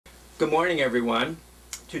Good morning, everyone.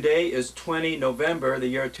 Today is 20 November, the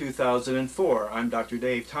year 2004. I'm Dr.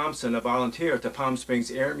 Dave Thompson, a volunteer at the Palm Springs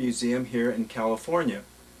Air Museum here in California.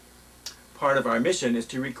 Part of our mission is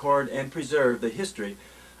to record and preserve the history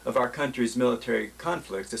of our country's military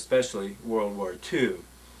conflicts, especially World War II.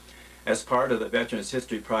 As part of the Veterans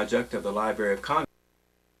History Project of the Library of Congress,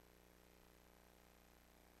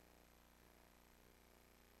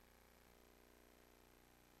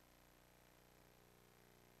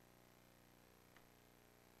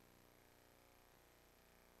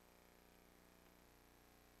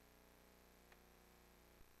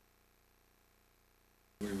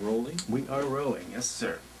 Are we rolling? we are rolling, yes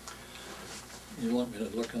sir. You want me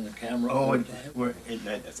to look in the camera Oh, all the time?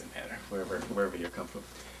 that doesn't matter, wherever you're comfortable.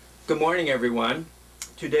 Good morning, everyone.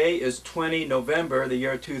 Today is 20 November, the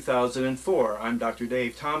year 2004. I'm Dr.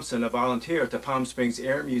 Dave Thompson, a volunteer at the Palm Springs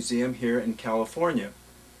Air Museum here in California.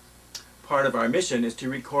 Part of our mission is to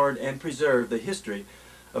record and preserve the history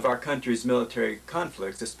of our country's military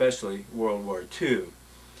conflicts, especially World War II.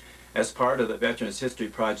 As part of the Veterans History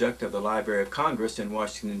Project of the Library of Congress in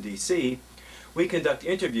Washington, D.C., we conduct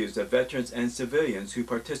interviews of veterans and civilians who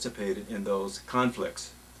participated in those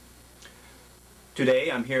conflicts. Today,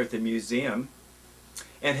 I'm here at the museum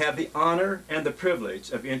and have the honor and the privilege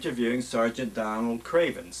of interviewing Sergeant Donald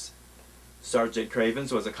Cravens. Sergeant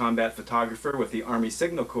Cravens was a combat photographer with the Army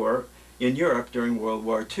Signal Corps in Europe during World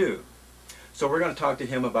War II. So we're going to talk to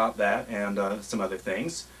him about that and some other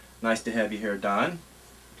things. Nice to have you here, Don.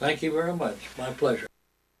 Thank you very much. My pleasure.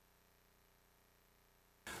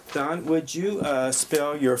 Don, would you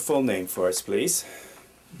spell your full name for us, please?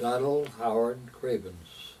 Donald Howard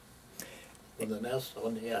Cravens, with an S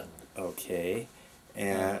on the end. Okay.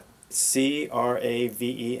 And C-R-A-V-E-N-S?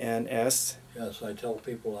 Yes, I tell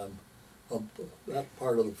people I'm of that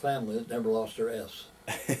part of the family that never lost their S.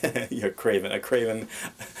 You're a craven,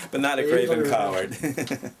 but not a craven coward.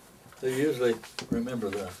 They usually remember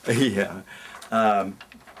that. Yeah.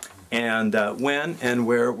 And when and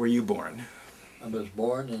where were you born? I was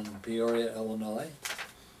born in Peoria, Illinois,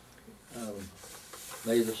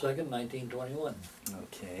 May the 2nd, 1921.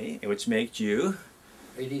 Okay, which makes you?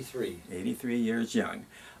 83. 83 years young.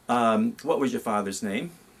 What was your father's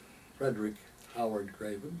name? Frederick Howard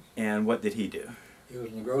Cravens. And what did he do? He was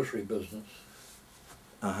in the grocery business.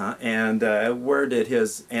 Uh-huh. And where did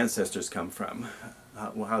his ancestors come from?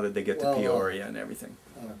 How did they get to Peoria and everything?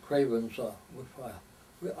 Cravens,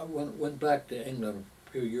 I went back to England a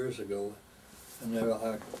few years ago, and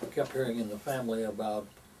I kept hearing in the family about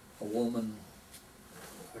a woman,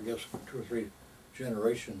 I guess 2 or 3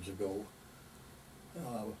 generations ago,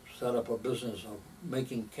 set up a business of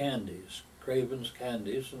making candies, Cravens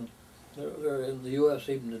candies, and they're in the U.S.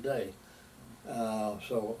 even today.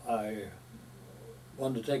 So I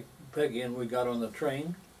wanted to take Peggy, and we got on the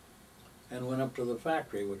train and went up to the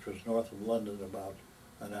factory, which was north of London, about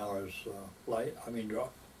an hour's flight. We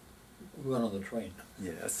went on the train.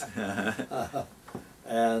 Yes.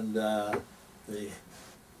 And the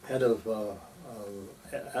head of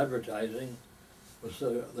advertising was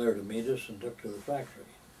there to meet us and took to the factory.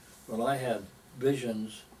 Well, I had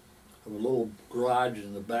visions of a little garage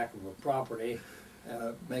in the back of a property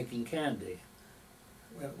making candy.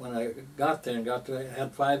 When I got there it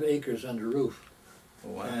had 5 acres under roof.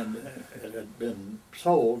 Wow. And it had been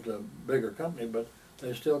sold to a bigger company, but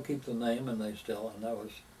they still keep the name, and and that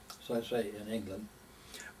was, so I say, in England.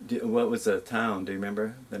 What was the town? Do you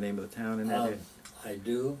remember the name of the town in that area? I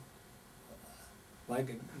do. If I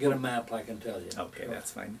can get a map, I can tell you. Okay, sure. That's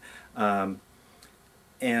fine.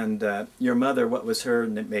 And your mother, what was her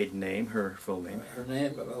maiden name, her full name? Her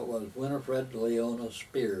name was Winifred Leona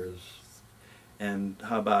Spears. And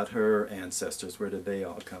how about her ancestors? Where did they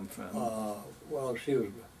all come from? Well, she was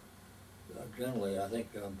generally, I think,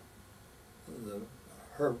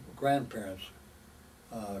 her grandparents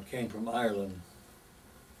came from Ireland.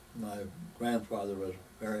 My grandfather was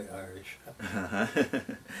very Irish.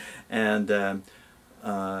 And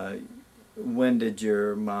when did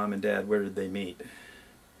your mom and dad, where did they meet?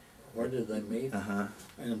 Where did they meet?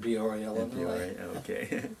 In Peoria, Illinois. In Peoria,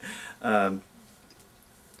 okay.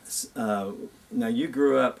 Now you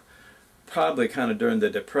grew up probably kind of during the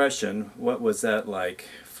Depression. What was that like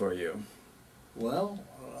for you? Well,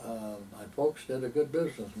 my folks did a good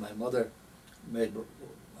business. My mother made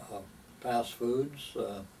fast foods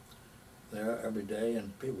there every day,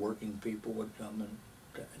 and working people would come and,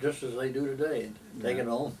 just as they do today, and take it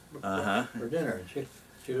home for dinner. She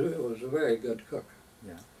was a very good cook.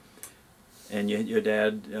 Yeah. And your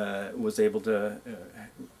dad was able to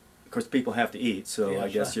of course, people have to eat, so yes. I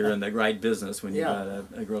guess you're in the right business when you got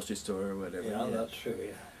a grocery store or whatever. Yeah, that's true.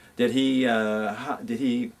 Yeah. Did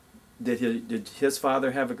he Did his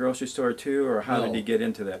father have a grocery store too, or how did he get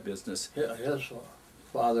into that business? His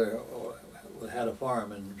father had a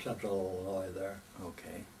farm in central Illinois there.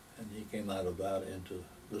 Okay. And he came out of that into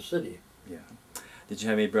the city. Yeah. Did you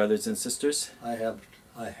have any brothers and sisters? I have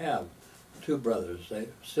 2 brothers. They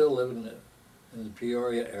still live in the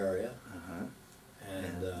Peoria area. Uh-huh.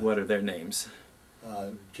 And what are their names?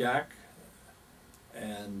 Jack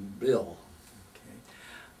and Bill. Okay.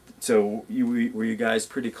 So were you guys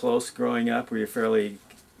pretty close growing up? Were you fairly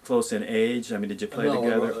close in age? I mean, did you play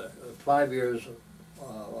together? 5 years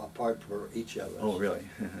apart for each of us. Oh, really?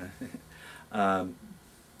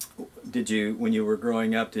 Did you, when you were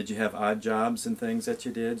growing up, did you have odd jobs and things that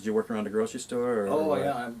you did? Did you work around a grocery store? Or oh,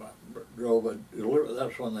 yeah, I drove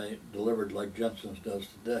that's when they delivered like Jensen's does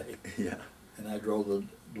today. Yeah. And I drove the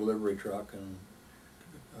delivery truck and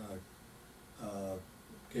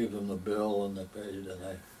gave them the bill and they paid, and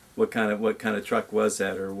I... What kind of truck was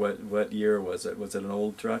that, or what year was it? Was it an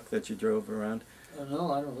old truck that you drove around?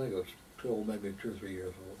 No, I don't think it was till maybe 2 or 3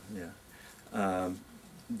 years old. Yeah.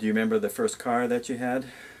 Do you remember the first car that you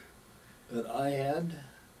had? That I had?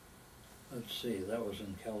 Let's see, that was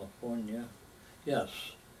in California.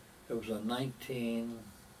 Yes, it was a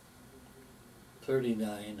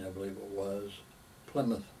 1939, I believe it was,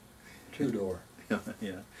 Plymouth 2-door.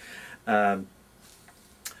 Yeah.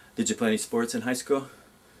 Did you play any sports in high school?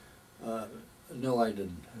 No, I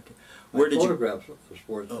didn't. Okay. Where did photographed the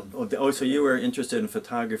sports. Oh, so you were interested in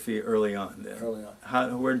photography early on then? Early on. How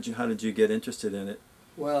did you get interested in it?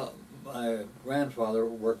 Well, my grandfather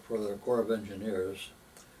worked for the Corps of Engineers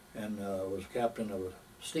and was captain of a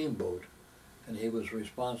steamboat, and he was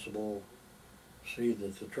responsible to see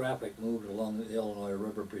that the traffic moved along the Illinois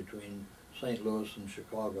River between St. Louis and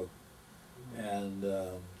Chicago. And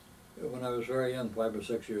when I was very young, 5 or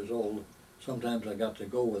 6 years old, sometimes I got to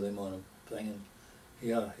go with him on a thing, and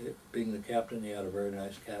being the captain, he had a very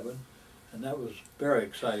nice cabin, and that was very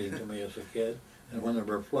exciting to me as a kid. And when there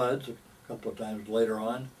were floods, a couple of times later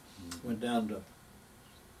on, went down to,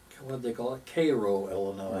 what they call it, Cairo,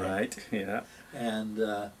 Illinois. Right, yeah. And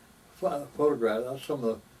photographed. That's some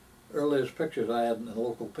of the earliest pictures I had in the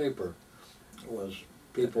local paper, was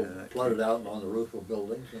people flooded out on the roof of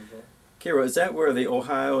buildings and so. Cairo, is that where the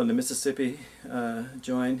Ohio and the Mississippi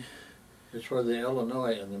join? It's where the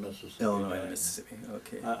Illinois and the Mississippi Illinois and Mississippi,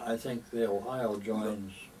 okay. I think the Ohio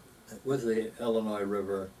joins with the Illinois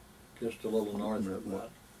River just a little north of that.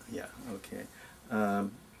 Yeah, okay.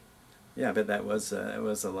 Yeah, but that was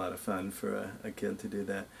a lot of fun for a kid to do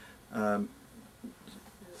that.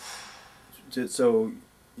 So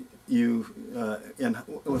you,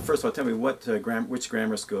 well, first of all, tell me which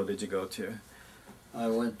grammar school did you go to? I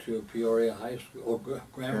went to Peoria High School, or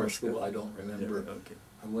grammar school, I don't remember. Yeah, okay.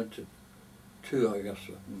 I went to 2, I guess.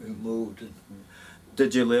 We moved.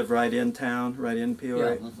 Did you live right in town, right in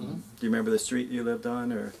Peoria? Yeah. Mm-hmm. Do you remember the street you lived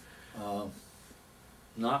on, or?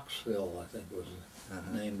 Knoxville, I think, was the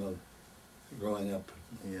name of growing up.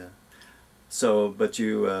 Yeah. So, but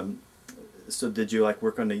you, so did you like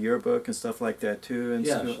work on the yearbook and stuff like that too? In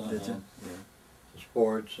yes. school? Did you? Yeah.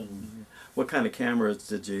 Sports and. What kind of cameras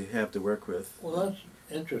did you have to work with? Well, that's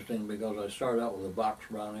interesting because I started out with a box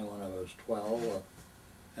Brownie when I was 12,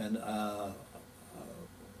 and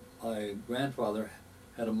my grandfather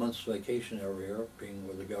had a month's vacation every year, being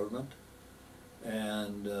with the government,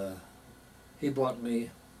 and he bought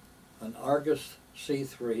me an Argus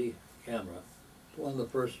C3 camera. It's one of the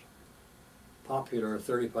first popular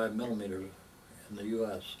 35 millimeters in the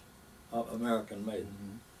U.S., American made.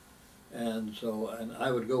 Mm-hmm. And so, and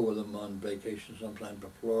I would go with him on vacation sometime to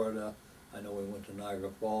Florida. I know we went to Niagara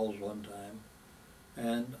Falls one time,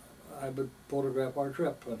 and I would photograph our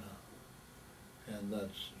trip, and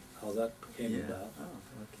that's how that came about. Oh,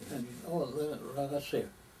 okay. And let's see,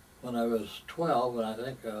 when I was 12, and I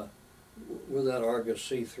think with that Argus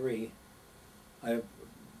C3, I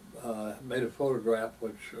made a photograph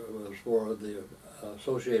which was for the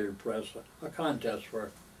Associated Press, a contest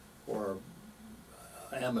for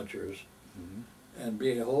amateurs. Mm-hmm. And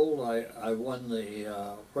behold, I won the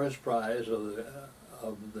first prize of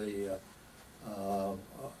the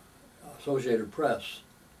Associated Press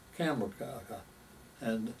camera,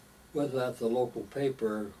 and with that the local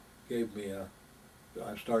paper gave me I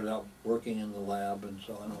started out working in the lab and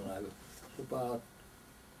so on when I was about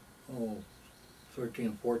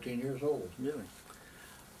 13, 14 years old. Really?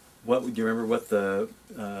 What do you remember? What the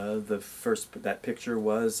first that picture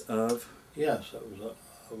was of? Yes, it was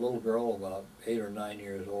a little girl about 8 or 9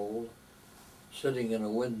 years old, sitting in a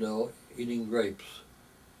window eating grapes,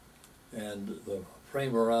 and the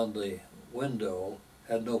frame around the window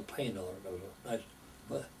had no paint on it. It was nice,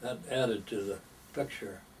 but that added to the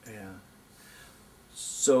picture. Yeah.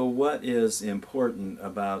 So what is important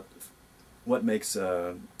about what makes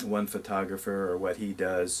one photographer or what he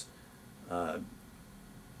does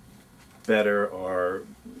better or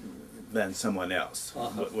than someone else?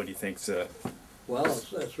 What do you think's Well,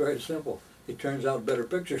 it's very simple. He turns out better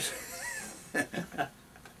pictures.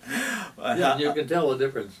 Yeah, you can tell the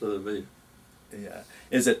difference. Yeah.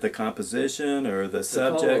 Is it the composition or the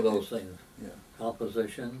subject? It's all of those things. Yeah.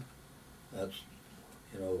 Composition, that's,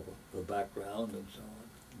 you know, the background and so on.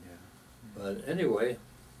 Yeah. But anyway,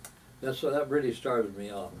 that really started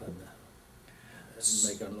me off and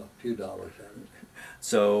making a few dollars at it.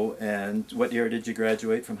 So, and what year did you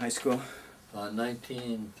graduate from high school?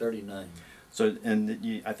 1939. So,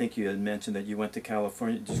 and I think you had mentioned that you went to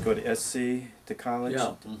California. Did you go to SC to college?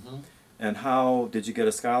 Yeah. Mm-hmm. And how did you get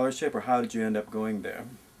a scholarship, or how did you end up going there?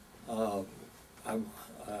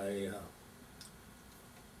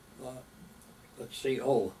 Let's see.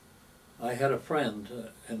 Oh, I had a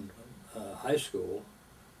friend in high school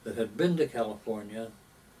that had been to California,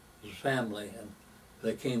 his family, and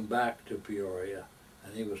they came back to Peoria,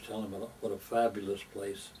 and he was telling me what a fabulous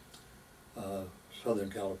place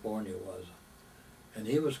Southern California was. And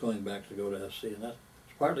he was going back to go to SC, and that's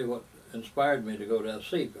partly what inspired me to go to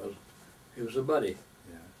SC, because he was a buddy.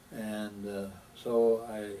 Yeah. And so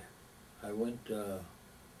I went in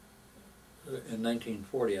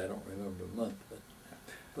 1940, I don't remember the month,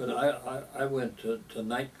 but I went to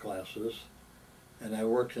night classes, and I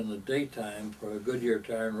worked in the daytime for a Goodyear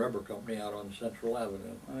Tire and Rubber Company out on Central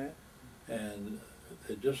Avenue. Oh, yeah. And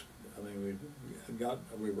it just, I mean,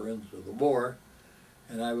 we were into the war,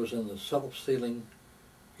 and I was in the self-sealing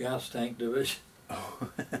gas tank division. Oh.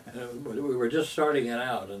 We were just starting it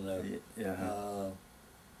out, and they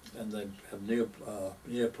have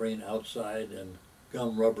neoprene outside and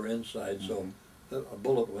gum rubber inside, so a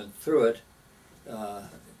bullet went through it,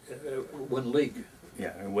 it wouldn't leak.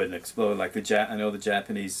 Yeah, it wouldn't explode like I know the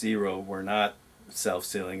Japanese Zero were not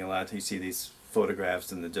self-sealing. A lot of times you see these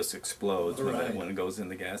photographs and it just explodes when it goes in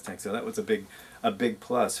the gas tank. So that was a big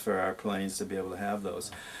plus for our planes to be able to have those.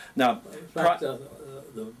 Now, in fact, the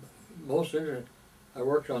most interesting, I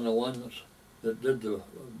worked on the ones that did the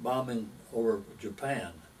bombing over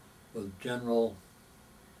Japan with General,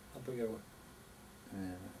 I forget what,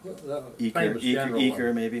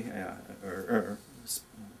 Eaker maybe, yeah, or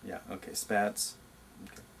yeah, okay, Spats.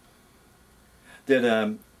 Okay. Did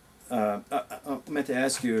I meant to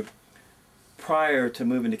ask you, prior to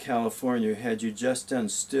moving to California, had you just done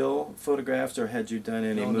still photographs, or had you done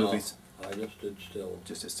any movies? No, I just did still.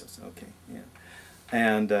 Just did stills, okay, yeah.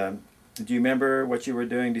 And do you remember what you were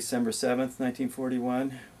doing December 7th,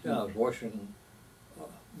 1941? Yeah, I was washing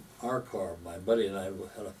our car. My buddy and I had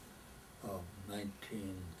a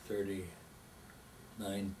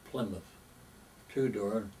 1939 Plymouth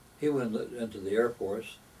two-door. He went into the Air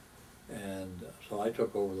Force, and so I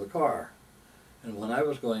took over the car. And when I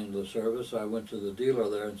was going into the service, I went to the dealer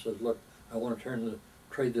there and said, "Look, I want to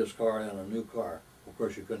trade this car in a new car." Of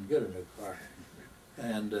course, you couldn't get a new car.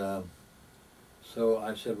 And so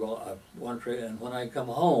I said, "Well, I want to trade, and when I come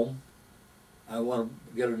home, I want to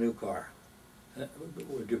get a new car."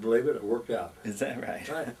 Would you believe it? It worked out. Is that right?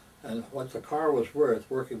 Right. And what the car was worth,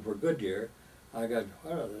 working for Goodyear, I got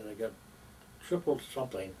triple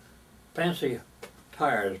something, fancy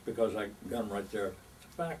tires, because I got them right there at the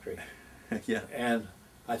factory. Yeah. And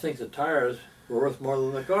I think the tires were worth more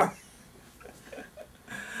than the car.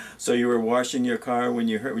 So you were washing your car when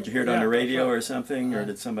you heard? Would you hear it on the radio or something, or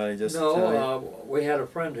did somebody just tell you? No, we had a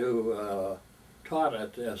friend who taught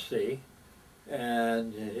at SC,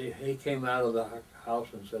 and he came out of the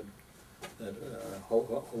house and said that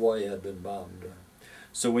Hawaii had been bombed.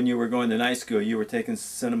 So when you were going to night school, you were taking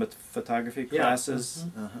cinematography classes?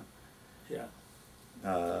 Yeah.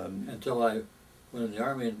 Yeah. Until I went in the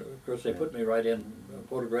Army, and of course they put me right in a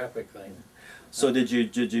photographic thing. So did you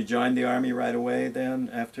join the Army right away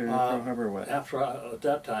then after Pearl Harbor, or what? At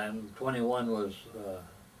that time, 21 was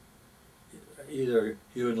either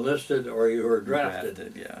you enlisted or you were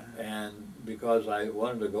drafted. Yeah. And because I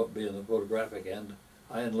wanted to be in the photographic end,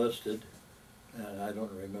 I enlisted, and I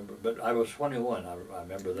don't remember, but I was 21. I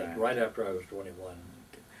remember that right after I was 21.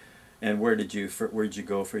 Okay. And where'd you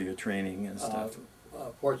go for your training and stuff?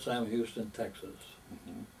 Fort Sam Houston, Texas.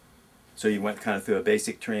 Mm-hmm. So you went kind of through a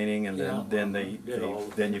basic training, and then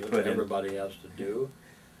you put in everybody has to do,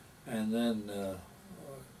 and then a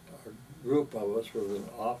group of us with an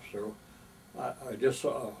officer. I just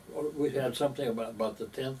saw we had something about the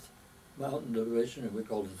 10th Mountain Division, and we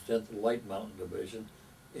called it the 10th Light Mountain Division,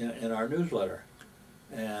 in our newsletter,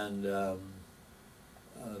 and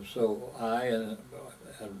so I and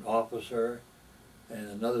an officer and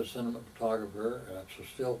another cinematographer, that's a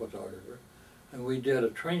still photographer, and we did a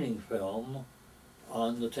training film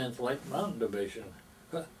on the 10th Light Mountain Division.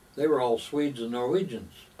 They were all Swedes and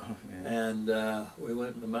Norwegians, and we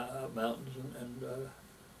went in the mountains and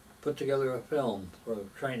put together a film for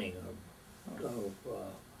training of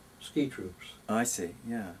ski troops. I see.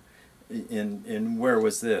 Yeah. In where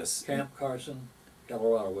was this? Camp Carson,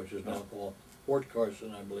 Colorado, which is now called Fort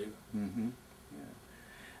Carson, I believe. Mm-hmm. Yeah.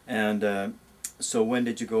 And so when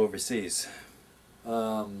did you go overseas?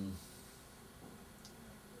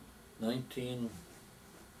 19.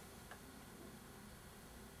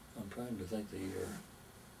 I'm trying to think the year.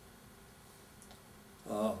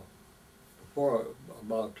 Before,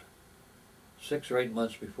 about 6 or 8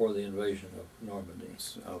 months before the invasion of Normandy.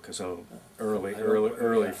 Okay, so early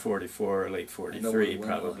 44, late 43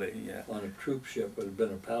 probably, yeah. On a troop ship, it had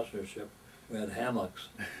been a passenger ship. We had hammocks.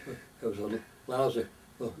 It was a lousy,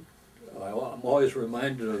 I'm always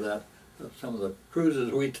reminded of that, of some of the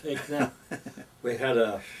cruises we take now. We had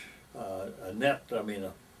a net, I mean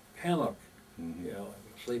a hammock, you know,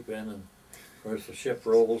 sleep in, and of course the ship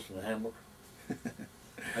rolls in the hammock.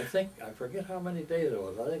 I forget how many days it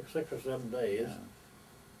was, I think 6 or 7 days.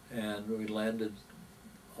 Yeah. And we landed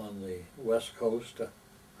on the west coast,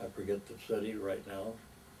 I forget the city right now.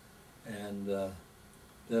 And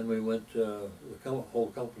then we went, the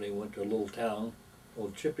whole company went to a little town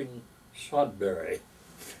called Chipping Sodbury,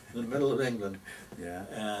 in the middle of England. Yeah.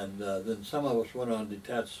 And then some of us went on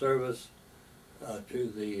detached service to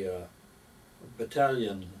the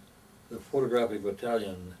battalion, the photographic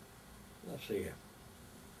battalion. Let's see,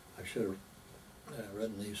 I should have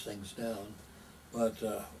written these things down, but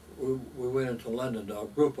we went into London, a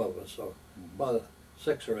group of us, so about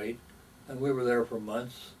 6 or 8, and we were there for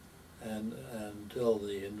months, and until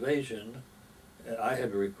the invasion. I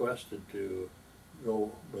had requested to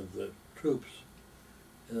go with the troops,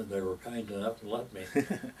 and they were kind enough to let me.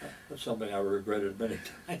 That's something I regretted many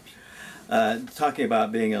times. Talking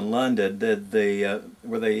about being in London, did the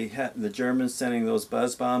were the Germans sending those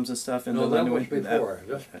buzz bombs and stuff into London? No, that was before.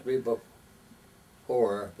 Just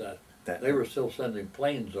before that, they were still sending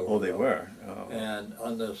planes over. Oh, they were. Oh. And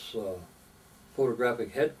on this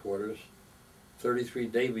photographic headquarters, 33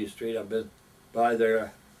 Davie Street, I've been by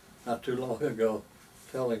there not too long ago,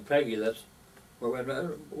 telling Peggy that's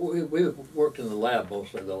where we worked in the lab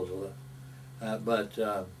mostly, those of us. But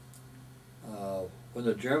when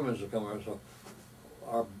the Germans would come around, so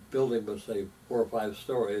our building was, say, 4 or 5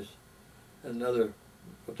 stories, and another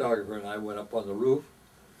photographer and I went up on the roof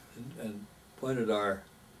and pointed our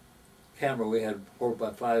camera. We had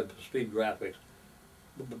 4x5 speed graphics.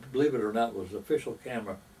 Believe it or not, it was the official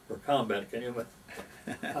camera for combat. Can you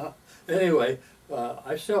imagine? Anyway,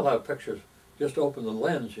 I still have pictures. Just open the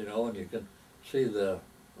lens, you know, and you can see the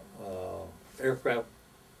aircraft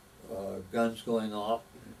guns going off,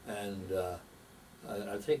 and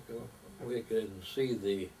I think we can see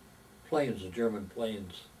the planes, the German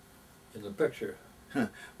planes, in the picture. Huh.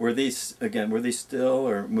 Were these still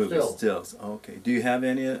or movies? Stills. Okay. Do you have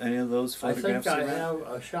any of those photographs? I think I have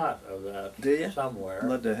a shot of that. Do you? Somewhere. I'd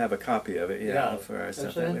love to have a copy of it. Yeah, for it's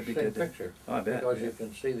ourselves. an That would be good. picture. Oh, I bet. Because you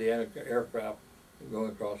can see the aircraft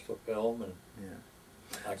going across the film, and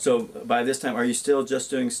so by this time, are you still just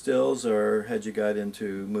doing stills, or had you got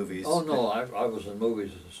into movies? Oh no, I was in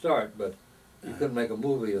movies at the start, but you couldn't make a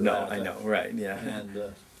movie of that. No, I know, right? Yeah.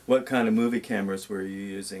 And what kind of movie cameras were you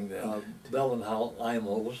using then? Bell and Howell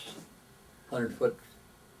IMOs, 100-foot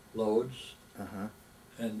loads,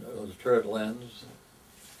 and the turret lens,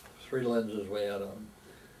 3 lenses weigh out on.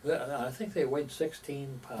 I think they weighed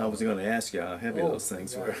 16 pounds. I was going to ask you how heavy those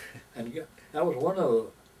things were. And that was one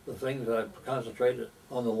of the things that I concentrated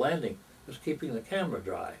on the landing, was keeping the camera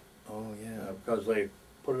dry. Oh yeah. Because they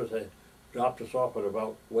dropped us off at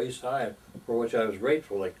about waist high, for which I was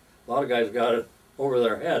grateful. Like a lot of guys got it over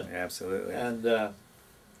their head. Absolutely. And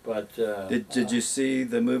did you see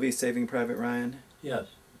the movie Saving Private Ryan? Yes.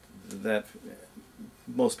 That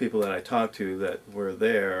most people that I talked to that were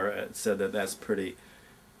there said that that's pretty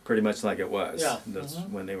much like it was. Yeah. That's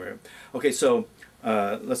when they were. Okay, so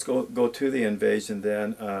let's go to the invasion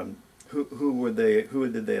then. Who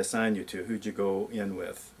did they assign you to? Who'd you go in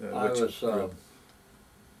with? I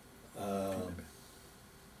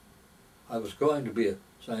was going to be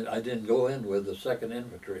assigned. I didn't go in with the 2nd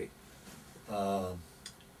Infantry. I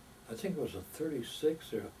think it was a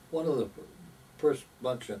 36 or one of the first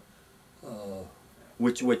bunch of.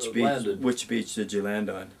 Which beach did you land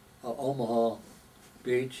on? Omaha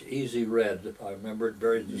Beach, Easy Red, if I remember it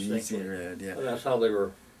very distinctly. Easy Red, yeah. That's how they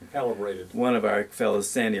were calibrated. One of our fellows,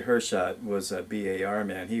 Sandy Hershot, was a BAR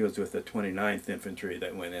man. He was with the 29th Infantry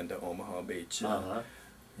that went into Omaha Beach.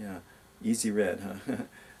 Yeah, easy read, huh?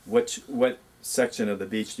 What section of the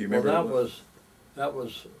beach do you remember? Well, that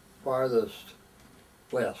was farthest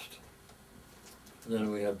west. And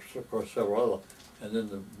then we had, of course, several other. And then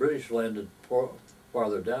the British landed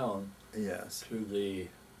farther down. Yes. To the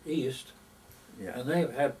east. Yeah. And they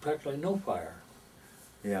had practically no fire.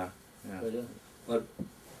 Yeah. Yeah. But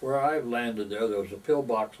where I landed there was a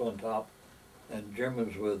pillbox on top, and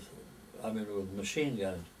Germans with machine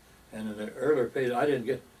guns. And in the earlier phase, I didn't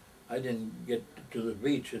get to the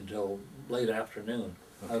beach until late afternoon.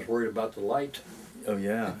 Okay. I was worried about the light. Oh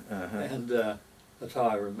yeah. And that's how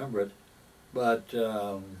I remember it. But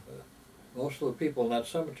most of the people in that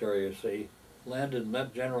cemetery, you see, landed in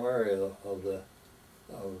that general area of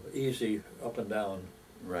easy up and down.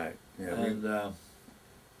 Right. Yeah. And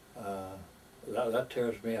that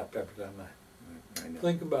tears me up every time I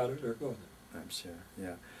think about it or go there. I'm sure.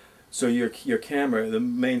 Yeah. So your camera, the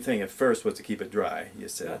main thing at first was to keep it dry, you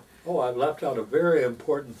said. Yeah. Oh, I left out a very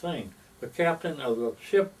important thing. The captain of the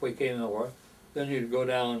ship we came over, then you'd go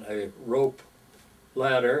down a rope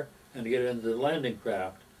ladder and get into the landing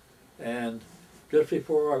craft. And just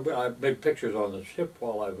before I made pictures on the ship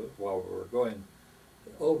while we were going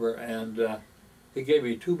over, and he gave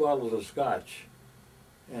me 2 bottles of scotch.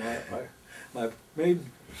 And my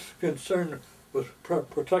main concern was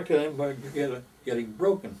protecting him by getting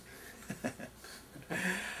broken.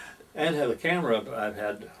 And had a camera I've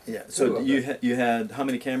had. Yeah. So you had how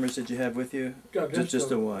many cameras did you have with you? Just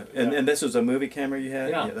the one. And this was a movie camera you had?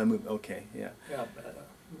 Yeah. Okay. Yeah. Yeah.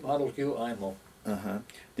 Model Q IMO.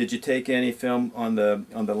 Did you take any film on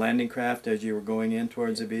the landing craft as you were going in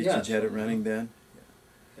towards the beach? Yes. Did you have it running then?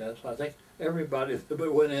 Yes, I think everybody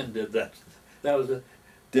that went in did that. That was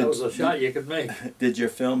a shot you could make. Did your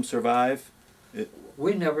film survive?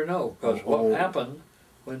 We never know, because what happened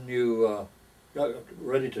when you got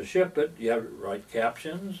ready to ship it, you had to write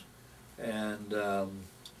captions, and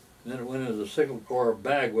then it went into the signal corps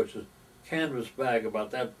bag, which is a canvas bag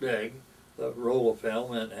about that big, the roll of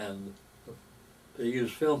film, and they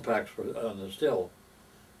use film packs on the still.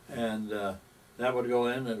 And that would go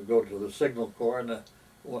in and go to the signal corps, and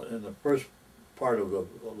in the first part of the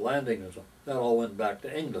landing, that all went back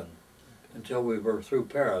to England until we were through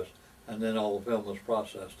Paris, and then all the film was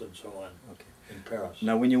processed and so on in Paris.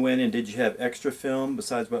 Now when you went in, did you have extra film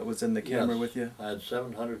besides what was in the camera with you? I had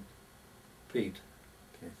 700 feet.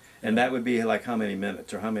 Okay. And that would be like how many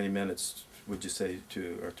minutes, or how many minutes would you say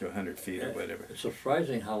to 100 feet or whatever? It's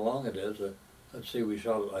surprising how long it is. Let's see, we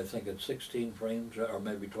shot it, I think, at 16 frames, or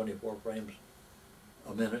maybe 24 frames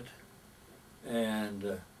a minute.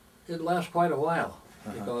 And it lasts quite a while,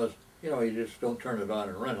 because, you just don't turn it on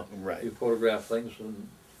and run it. Right. You photograph things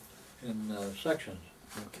in sections.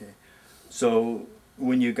 Okay. So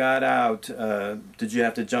when you got out, did you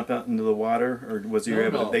have to jump out into the water, or was you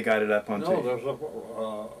able to, they got it up onto? No, there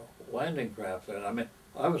was a landing craft there. I mean,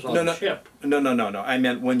 I was on the ship. No. I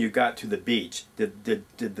meant when you got to the beach. Did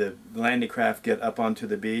the landing craft get up onto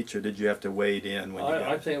the beach, or did you have to wade in when you got?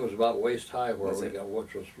 I think it was about waist high where we got,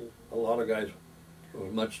 which was a lot of guys. It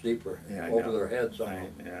was much deeper, over their heads. I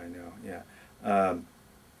know. Yeah.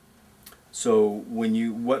 So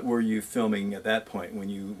what were you filming at that point when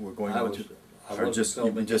you were going on to? Or just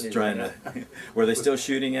trying to? Were they still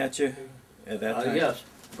shooting at you at that time? Yes,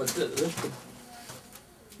 but this.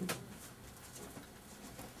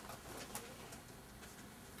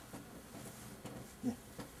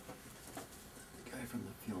 From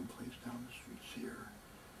the film place down the streets here.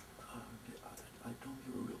 I told him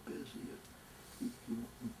you were real busy. He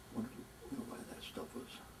wanted to know why that stuff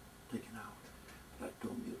was taken out. But I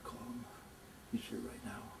told him you'd call him. He's here right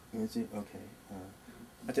now. Is he? Okay.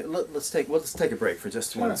 Let's take a break for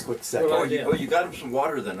just one quick second. Oh, you got him some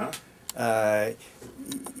water then, huh?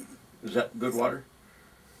 Is that good water?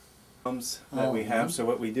 That we have. So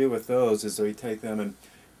what we do with those is we take them and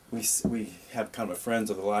we have kind of friends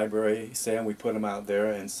of the library, and we put them out there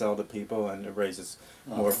and sell to people, and it raises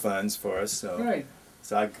more funds for us. So,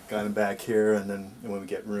 so I got them back here, and then when we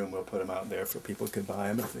get room, we'll put them out there for people who can buy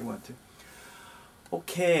them if they want to.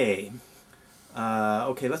 Okay.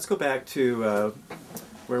 Okay, let's go back to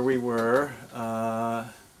where we were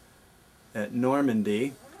at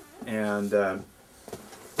Normandy, and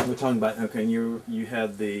we're talking about. Okay, you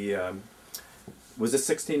had the was it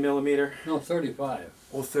 16 millimeter? No, 35.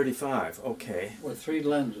 Oh, 35. Okay. With 3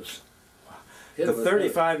 lenses. The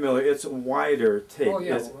 35 millimeter, it's wider tape. Oh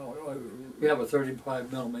yeah, we have a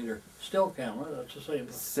 35 millimeter still camera. That's the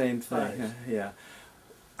same. Same thing. Yeah.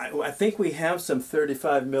 I think we have some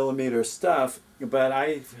 35 millimeter stuff, but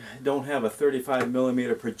I don't have a 35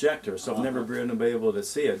 millimeter projector, so I've never been able to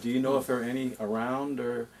see it. Do you know if there are any around,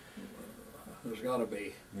 or? There's got to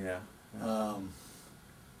be. Yeah.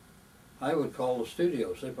 I would call the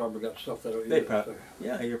studios. They probably got stuff that'll They use probably. it.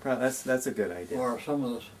 Yeah, you're probably. That's a good idea. Or some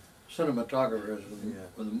of the cinematographers with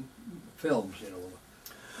the films, you know.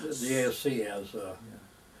 The ASC has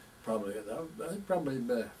probably that'd probably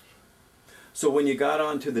be best. So when you got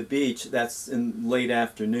onto the beach, that's in late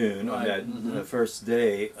afternoon on that the first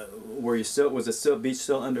day. Were you still? Was the beach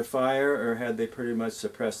still under fire, or had they pretty much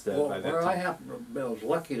suppressed that by that time? I was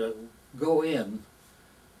lucky to go in.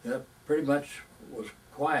 It pretty much was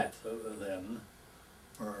quiet then,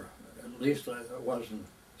 or at least it wasn't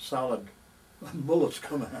solid bullets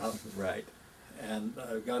coming out. Right. And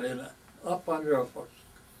I got in up under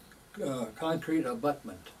a concrete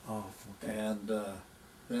abutment. Oh. Okay. And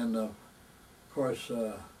then, of course,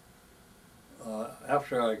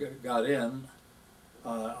 after I got in,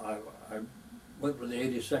 I went with the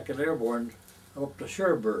 82nd Airborne up to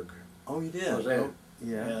Cherbourg. Oh, you did? Was there. Oh,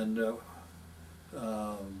 yeah. And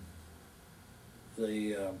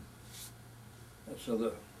we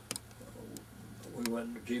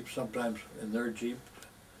went in Jeep sometimes in their Jeep,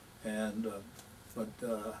 and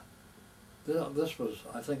this was,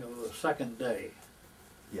 I think, it was the second day.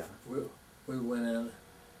 Yeah. We went in.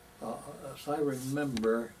 As I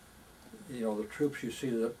remember, you know, the troops. You see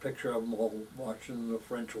the picture of them all watching the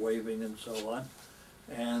French waving and so on,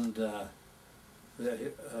 and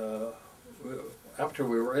after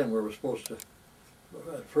we were in, we were supposed to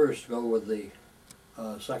at first go with the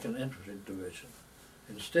 2nd Infantry Division.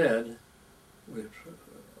 Instead,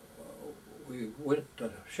 we went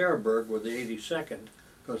to Cherbourg with the 82nd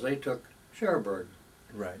because they took Cherbourg.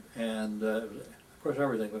 Right. And of course,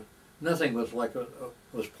 nothing was like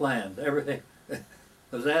was planned. Everything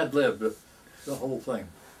was ad-libbed, the whole thing.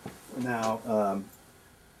 Now,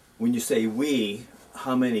 when you say we,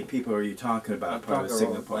 how many people are you talking about? I'm Part of talking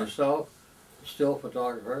about Singapore. myself, still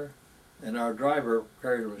photographer, and our driver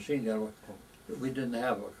carried a machine gun. We didn't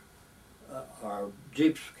have our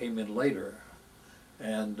Jeeps came in later,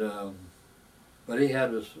 and but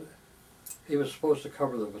he was supposed to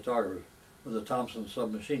cover the photographers with a Thompson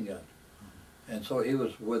submachine gun, and so he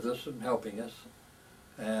was with us and helping us,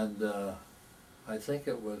 and I think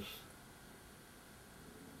it was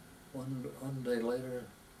one day later.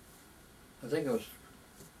 I think it was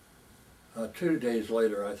 2 days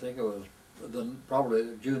later. I think it was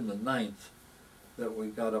probably June the 9th that we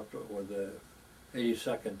got up with the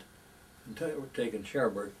 82nd and taken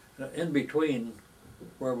Cherbourg. In between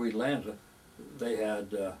where we landed, they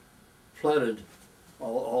had flooded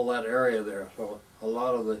all that area there. So a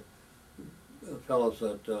lot of the fellows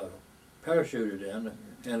that parachuted in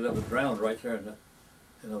ended up drowned right there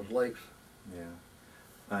in those lakes. Yeah.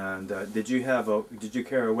 And did you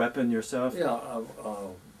carry a weapon yourself? Yeah,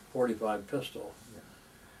 a 45 pistol.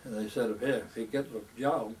 And they said, if he gets a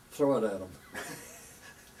job, throw it at him.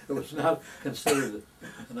 It was not considered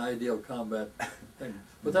an ideal combat thing.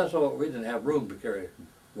 But that's all, we didn't have room to carry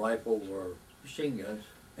rifles or machine guns.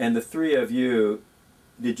 And the three of you,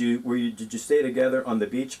 did you stay together on the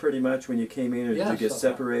beach pretty much when you came in, or did you get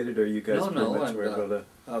separated, or you guys pretty much were able to?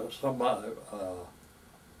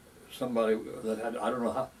 Somebody that had, I don't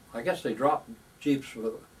know how, I guess they dropped Jeeps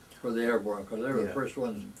for the airborne, because they were the first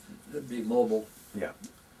ones to be mobile. Yeah.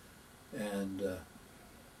 And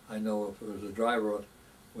I know if there was a driver,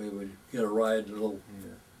 we would get a ride a little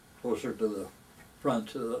closer to the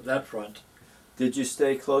front, that front. Did you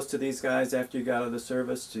stay close to these guys after you got out of the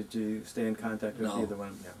service? Did you stay in contact with either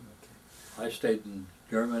one? Yeah. Okay. I stayed in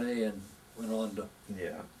Germany and went on to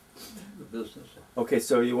the business. Okay,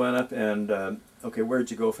 so you went up and, okay, where'd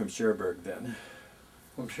you go from Cherbourg then?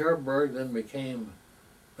 From Cherbourg, then we came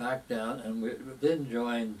back down, and we then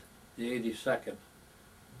joined the 82nd,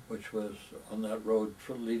 which was on that road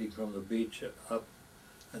leading from the beach up,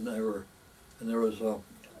 and there was a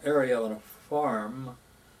area on a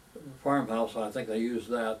farmhouse. I think they used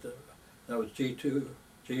that. That was G2,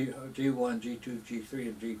 G1, G2, G3,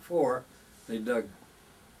 and G4. They dug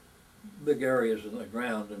big areas in the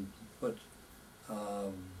ground and put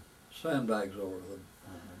sandbags over them,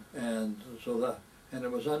 and so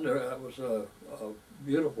it was a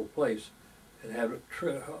beautiful place. It had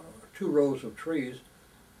 2 rows of trees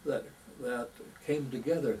that came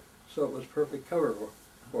together, so it was perfect cover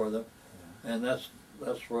for them, and that's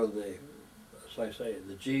where as I say,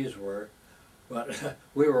 the G's were, but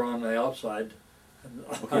we were on the outside.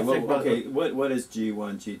 Okay, what is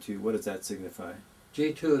G1, G2? What does that signify?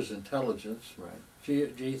 G2 is intelligence. Right.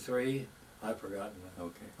 G3, I've forgotten.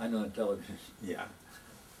 Okay. I know intelligence. Yeah.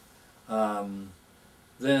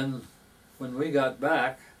 Then, when we got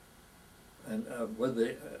back, and with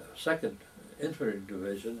the Second Infantry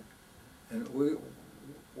Division, and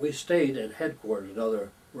we stayed at headquarters. In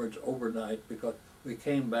other words, overnight, because we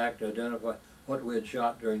came back to identify what we had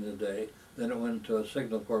shot during the day. Then it went to a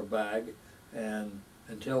Signal Corps bag, and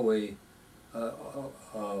until we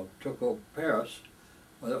took over Paris,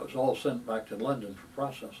 well, it was all sent back to London for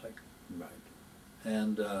processing. Right.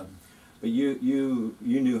 And but you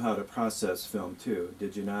knew how to process film too,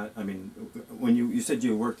 did you not? I mean, when you said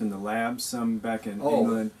you worked in the labs some back in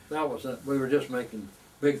England. That was it. We were just making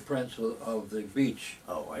big prints of the beach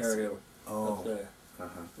area up there.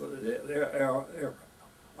 The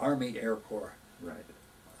Army Air Corps. Right.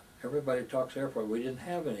 Everybody talks Air Force. We didn't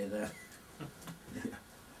have any of that.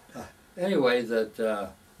 Anyway,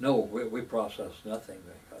 no, we processed nothing.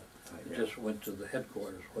 It just went to the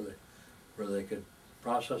headquarters where they could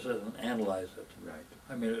process it and analyze it. Right.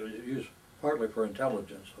 I mean, it was used partly for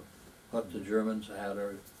intelligence of what the Germans had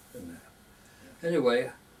or didn't have. Anyway,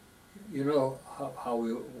 you know how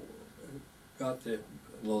we got the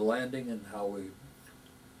landing and how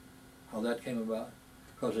that came about?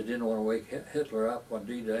 Because they didn't want to wake Hitler up on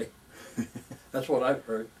D-Day. That's what I've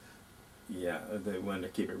heard. Yeah, they wanted to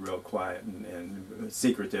keep it real quiet and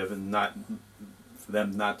secretive, and not for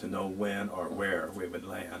them not to know when or where we would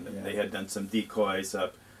land. And they had done some decoys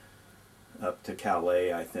up to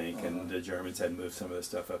Calais, I think, and the Germans had moved some of the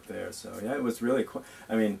stuff up there. So yeah, it was really cool.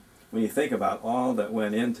 I mean, when you think about all that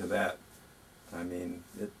went into that, I mean,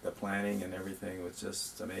 the planning and everything was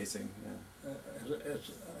just amazing. Yeah.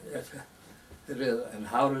 It is. And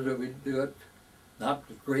how did we do it? Not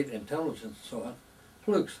with great intelligence and so on.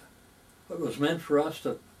 Flukes. It was meant for us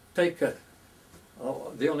to take the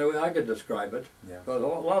only way I could describe it. Yeah. Because a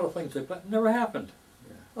lot of things that never happened.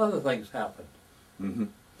 Yeah. Other things happened. Mm-hmm.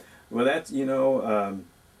 Well, that's, you know,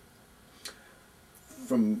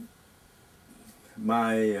 from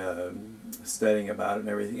my studying about it and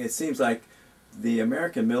everything, it seems like the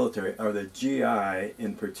American military, or the GI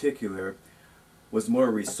in particular, was more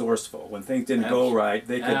resourceful. When things didn't go right,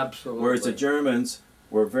 they could. Absolutely. Whereas the Germans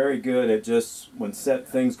were very good at just when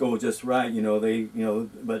things go just right, you know,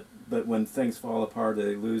 but when things fall apart,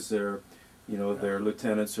 they lose their, you know, their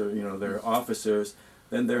lieutenants or, you know, their officers.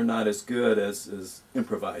 Then they're not as good as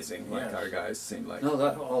improvising like our guys seem like. No,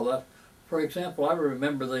 that. For example, I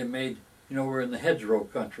remember they made, you know, we're in the hedgerow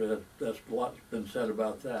country. That's a lot's been said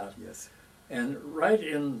about that. Yes. And right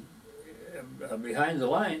in behind the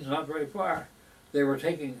lines, not very far, they were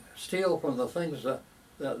taking steel from the things that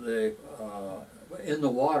they in the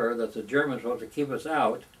water that the Germans wanted to keep us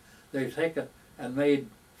out. They take it and made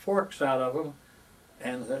forks out of them,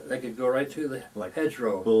 and they could go right through the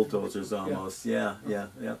hedgerow. Bulldozers almost. Yeah,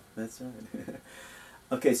 that's right.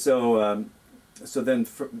 Okay, so so then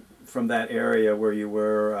from that area where you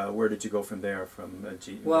were, where did you go from there? From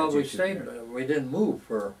well, we stayed. We didn't move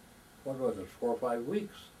for what was it, 4 or 5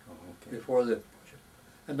 weeks before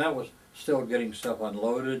and that was still getting stuff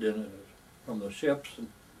unloaded and from the ships.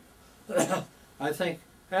 And I think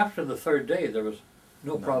after the 3rd day there was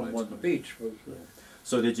no problem on the beach.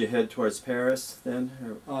 So did you head towards Paris then?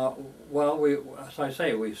 Well, as I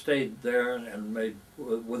say, we stayed there and made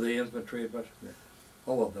with the infantry. But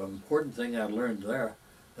the important thing I learned there,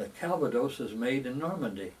 that Calvados is made in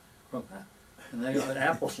Normandy and they got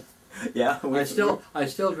apples. Yeah, I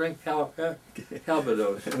still drink Calvados.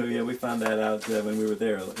 Yeah, we found that out when we were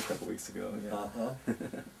there a couple weeks ago. Yeah.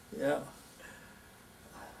 Yeah.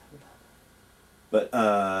 But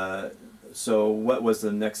so, what was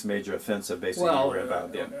the next major offensive? Basically, well, you were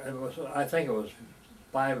about? I think it was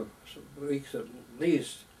 5 weeks at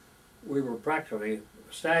least. We were practically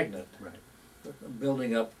stagnant,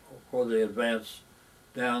 building up for the advance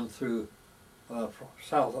down through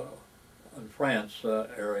south in France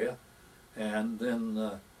area, and then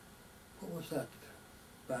what was that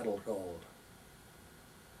battle called?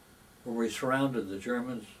 Where we surrounded the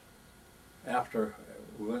Germans after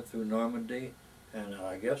we went through Normandy, and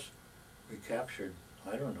I guess we captured,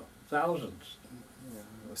 I don't know, thousands.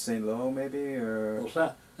 St. Lo maybe, or?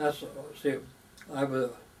 Well, that's see,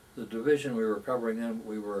 the division we were covering in.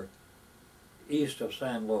 We were east of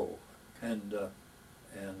St. Lo, and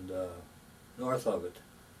north of it.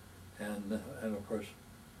 And of course,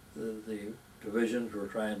 the divisions were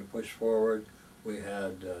trying to push forward. We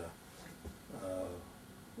had,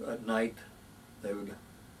 at night, they would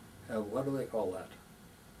have, what do they call that?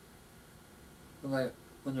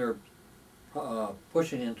 When they're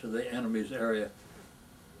pushing into the enemy's area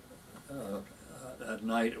at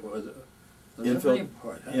night, or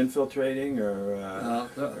infiltrating, or?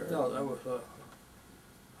 No, that was,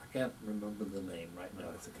 I can't remember the name right now.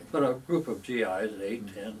 No, it's okay. But a group of GIs,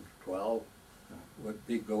 8, 10, 12, would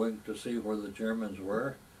be going to see where the Germans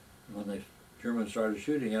were. And when the Germans started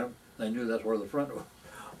shooting at them, they knew that's where the front was.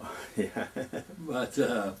 Yeah. But,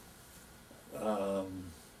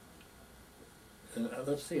 and,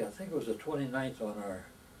 let's see, I think it was the 29th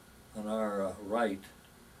on our right,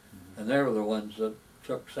 and they were the ones that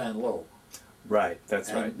took San Lo. Right, that's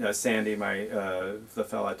And- right. Sandy, the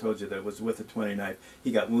fellow I told you that was with the 29th,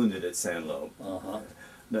 he got wounded at San Lo. Uh-huh.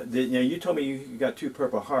 Now, you told me you got 2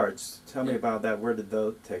 Purple Hearts. Tell me Yeah. about that. Where did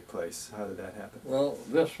those take place? How did that happen? Well,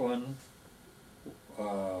 this one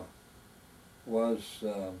was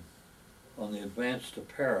on the advance to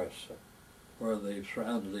Paris, where they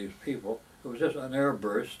surrounded these people. It was just an air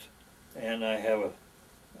burst, and I have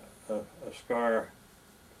a scar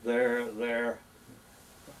there.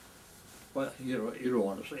 Well, you don't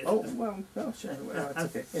want to see it. Oh, well, no, sure. Well,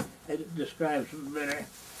 that's okay. It describes better.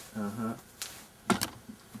 Uh-huh.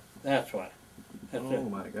 That's what. That's Oh,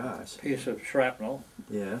 my gosh. a piece of shrapnel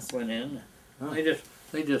Yes. went in. Oh.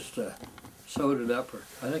 They just sewed it up, or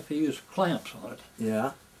I think they used clamps on it,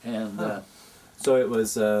 Yeah. and. Huh. So it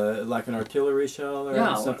was like an artillery shell or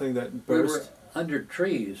Yeah, something that We burst? were under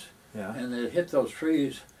trees, Yeah. and it hit those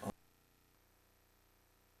trees.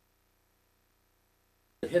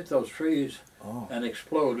 It hit those trees Oh. and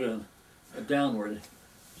exploded downward.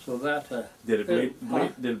 So that Did it bleed, huh?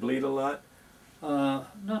 Did it bleed a lot?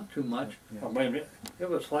 not too much. Yeah. I mean, it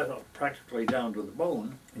was like practically down to the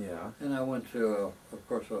bone. Yeah. And I went to, of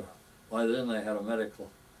course, by then they had a medical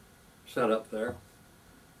setup there,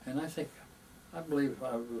 and I believe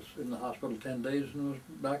I was in the hospital 10 days and was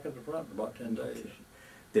back at the front in about 10 days.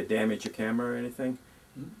 Did it damage your camera or anything?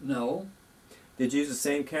 No. Did you use the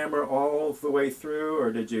same camera all the way through,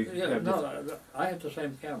 or did you Yeah, have no, I had the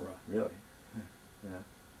same camera. Really? Yeah.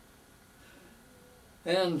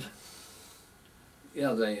 And,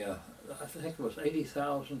 yeah, I think it was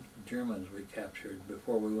 80,000 Germans we captured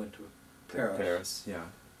before we went to Paris. Paris, yeah.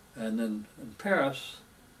 And then in Paris,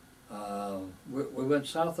 we went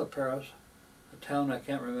south of Paris, a town I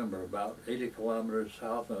can't remember, about 80 kilometers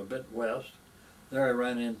south and a bit west. There I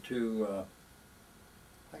ran into,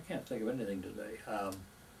 I can't think of anything today,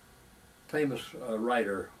 famous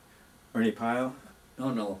writer. Ernie Pyle?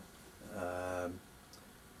 No.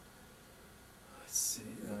 Let's see.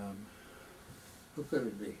 Who could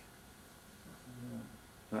it be?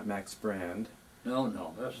 Not Max Brand.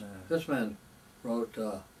 No. This man wrote,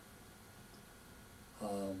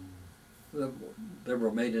 they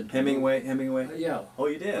were made into... Hemingway? Yeah. Oh,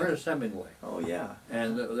 you did? Ernest Hemingway. Oh, yeah.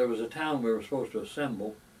 And there was a town we were supposed to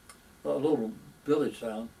assemble, a little village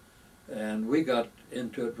town, and we got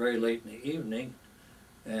into it very late in the evening,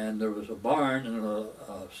 and there was a barn and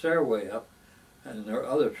a stairway up, and there were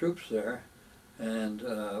other troops there, and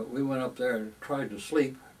we went up there and tried to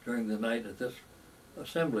sleep during the night at this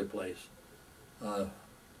assembly place.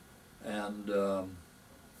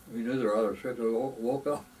 We knew there were other troops. We woke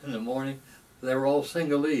up in the morning, they were all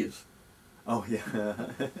Sinhalese. Oh, yeah.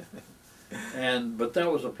 But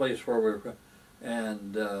that was a place where we were,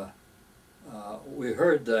 and we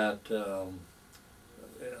heard that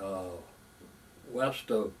west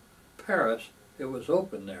of Paris, it was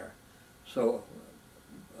open there. So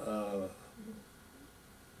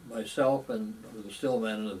myself and the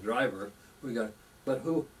stillman and the driver, but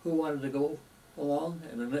who wanted to go along?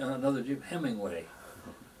 And another Jeep, Hemingway.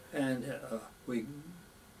 And we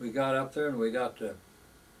got up there and we got to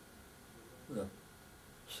the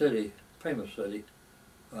city, famous city,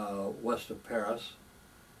 west of Paris,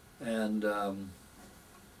 and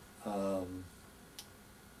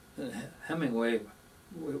Hemingway,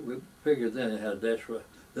 we figured then it had a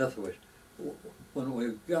death wish. When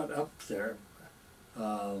we got up there,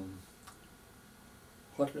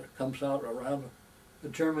 what comes out around a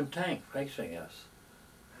German tank facing us.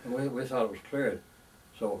 And we thought it was cleared.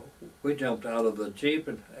 So we jumped out of the Jeep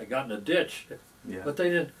and got in a ditch. Yeah. But they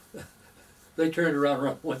didn't. They turned around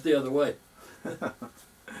and went the other way.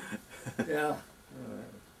 Yeah.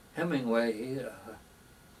 Hemingway,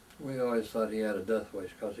 we always thought he had a death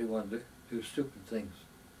wish because he wanted to do stupid things.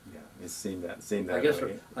 Yeah, it seemed that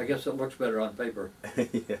way. I guess it looks better on paper.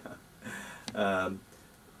 Yeah.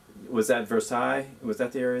 Was that Versailles? Was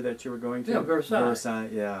that the area that you were going to? Yeah, Versailles. Versailles,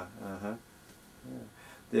 yeah. Uh-huh.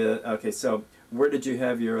 Yeah. Okay, so where did you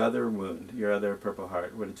have your other wound, your other Purple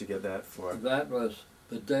Heart? What did you get that for? That was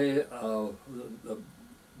the day of the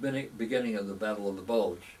beginning of the Battle of the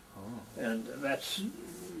Bulge. Oh. And that's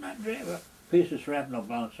a piece of shrapnel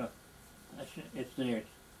bounce up. It's there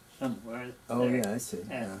somewhere. Oh, there. yeah, I see.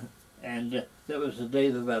 And that was the day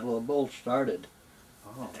the Battle of the Bulge started.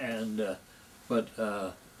 Oh. And but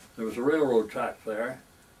there was a railroad track there,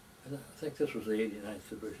 and I think this was the 89th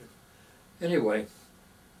Division. Anyway,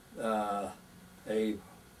 a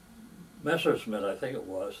Messerschmitt, I think it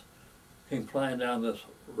was, came flying down this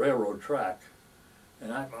railroad track,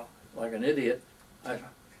 and I, like an idiot, I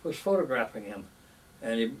was photographing him,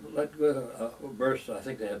 and he let go a burst. I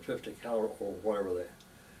think they had 50 caliber or whatever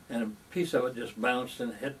they, and a piece of it just bounced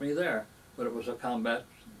and hit me there, but it was a combat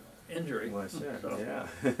injury. Well, sure, So,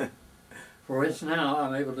 yeah. for which now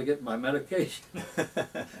I'm able to get my medication,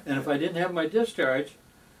 and if I didn't have my discharge,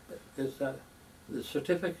 it's the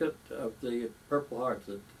certificate of the Purple Heart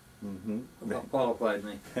that qualified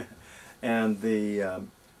me. And the,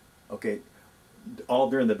 okay, all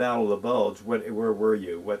during the Battle of the Bulge, where were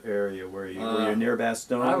you? What area were you? Were you near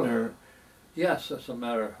Bastogne, or? Yes, as a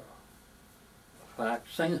matter of fact,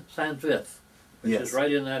 Saint-Vith, which Yes. is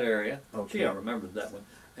right in that area. Okay. Gee, I remembered that one.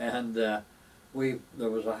 And there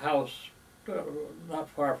was a house not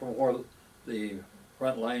far from where the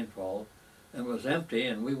front line fell, and it was empty,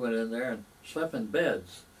 and we went in there and slept in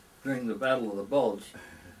beds during the Battle of the Bulge.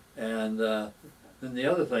 And then the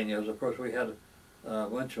other thing is, of course, we had a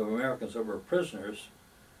bunch of Americans that were prisoners,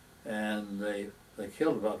 and they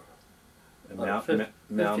killed about 58.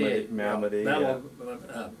 Malmedy, Battle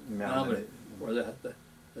yeah. of Malmedy, where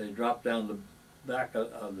they dropped down the back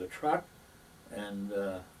of the truck, and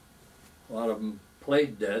a lot of them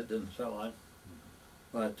played dead and so on.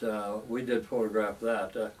 But we did photograph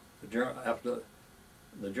that after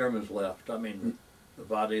the Germans left. I mean, the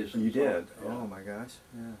bodies. And You so on. did? Yeah. Oh my gosh,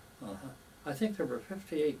 yeah. I think there were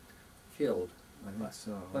 58 killed. I think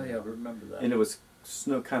so. Oh yeah, I remember that. And it was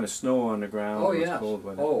kind of snow on the ground. Oh It was yes. cold,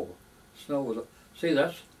 wasn't it? Oh, snow was. See,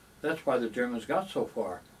 that's why the Germans got so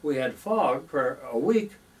far. We had fog for a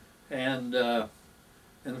week, and the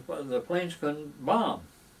planes couldn't bomb.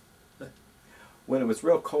 When it was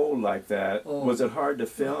real cold like that, Oh. was it hard to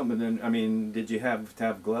film? And then, I mean, did you have to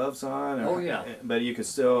have gloves on? Or, Oh, yeah. But you could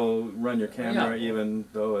still run your camera Yeah. even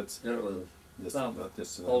though it's It was just thumb. about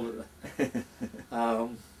this. older.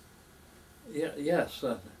 Yeah, yes.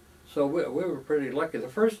 So we were pretty lucky. The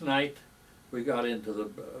first night we got into the.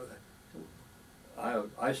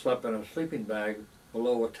 I slept in a sleeping bag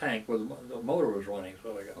below a tank where the motor was running,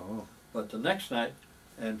 so I got. Oh. But the next night,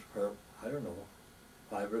 and for I don't know,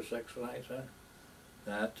 5 or 6 nights,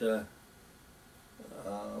 that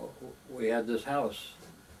we had this house.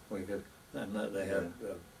 We could, and they had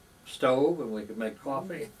a stove, and we could make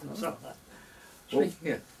coffee. And so on.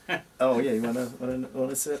 Speaking of, Oh yeah, you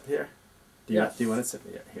wanna sit here? Do Yes. you wanna sit?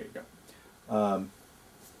 Yeah, here you go.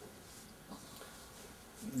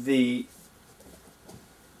 The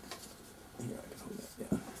here, I can hold that,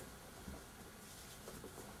 yeah.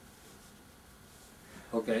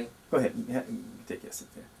 okay. Go ahead, take a sit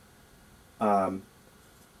there.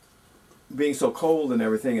 Being so cold and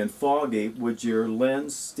everything and foggy, would your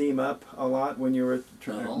lens steam up a lot when you were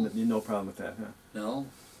trying? No. No problem with that, huh? No,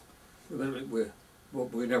 we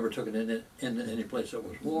never took it in any place that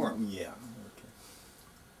was warm. Yeah.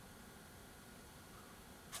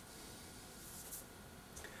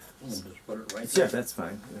 Just put it right Sure, there. that's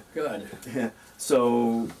fine. Good. Yeah.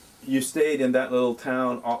 So you stayed in that little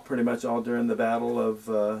town pretty much all during the Battle of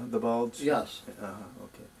the Bulge? Yes.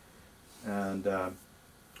 Okay. And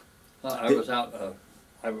I was out,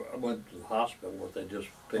 I went to the hospital where they just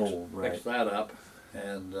fixed that up,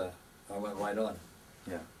 and I went right on.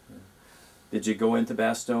 yeah. Did you go into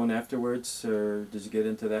Bastogne afterwards, or did you get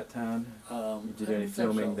into that town? You did I any don't think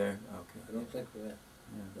filming so. there? I Okay. don't think we had.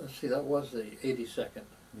 Yeah. Let's see, that was the 82nd.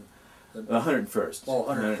 The 101st. Oh,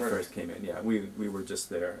 101st. Came in. Yeah, we were just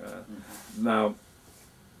there. Now,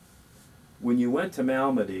 when you went to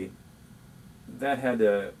Malmedy, that had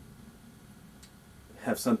to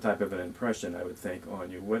have some type of an impression, I would think,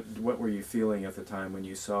 on you. What were you feeling at the time when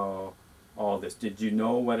you saw all this? Did you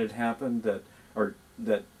know what had happened, that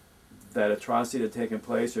atrocity had taken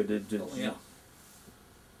place, or did Oh, yeah.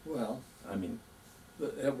 Well, I mean,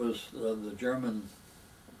 it was the German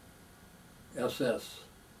SS.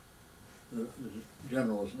 The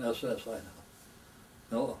general was an SS, I know.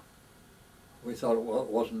 No, we thought it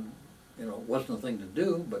wasn't, wasn't a thing to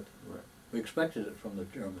do, but right. we expected it from the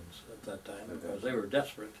Germans at that time because they were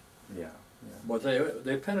desperate. Yeah. But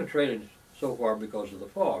they penetrated so far because of the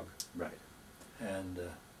fog. Right.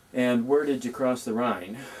 And where did you cross the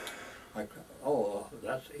Rhine?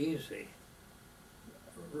 That's easy.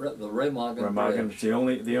 The Remagen Bridge.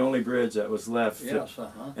 Bridge. The only bridge that was left. Yes,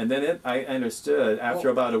 And then I understood, after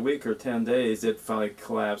about a week or 10 days, it finally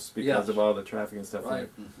collapsed because of all the traffic and stuff. Right.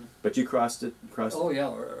 But you crossed it?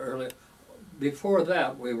 Yeah, early. Before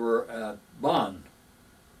that, we were at Bonn,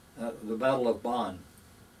 at the Battle of Bonn.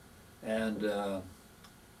 And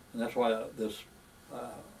And that's why this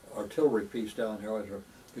artillery piece down here was,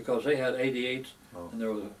 because they had 88s, and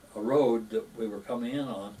there was a road that we were coming in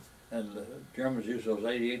on, and the Germans used those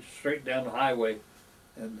 88s straight down the highway,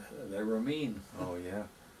 and they were mean. Oh, yeah.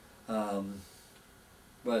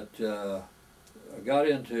 But I got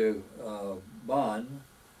into Bonn,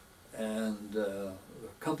 and the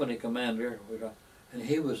company commander, and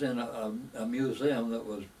he was in a museum that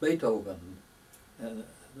was Beethoven, and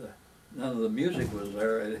none of the music was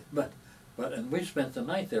there, and we spent the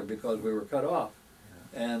night there because we were cut off,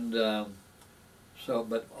 and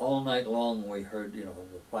but all night long we heard, you know,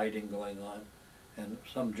 the fighting going on, and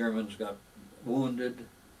some Germans got wounded and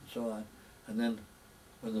so on, and then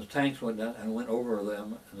when the tanks went down and went over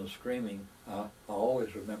them and the screaming, I'll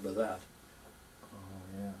always remember that. Oh,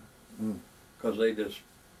 yeah. Because they just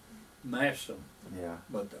mashed them. Yeah.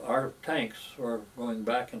 But our tanks were going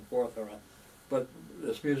back and forth around. But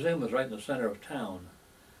this museum was right in the center of town.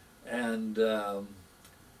 And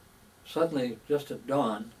suddenly, just at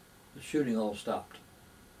dawn, the shooting all stopped.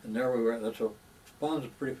 And there we were. Bonn's a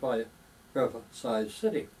pretty sized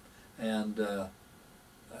city. And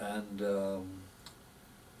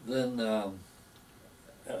then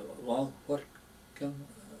what came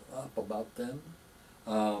up about then?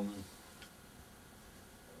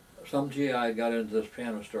 Some GI got into this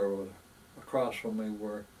piano store across from me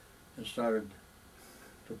and started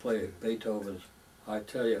to play Beethoven's I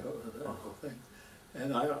Tell You, that whole thing.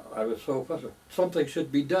 And I was so frustrated. Something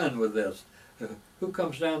should be done with this. Who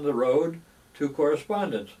comes down the road? Two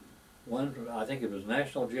correspondents. One, I think it was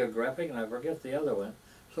National Geographic, and I forget the other one.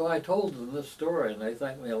 So I told them this story, and they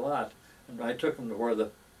thanked me a lot. And I took them to where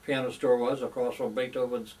the piano store was, across from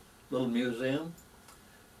Beethoven's little museum.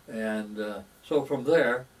 And so from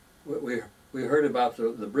there, we heard about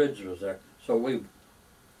the bridge was there. So we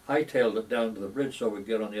hightailed it down to the bridge so we'd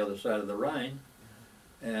get on the other side of the Rhine.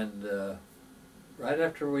 And right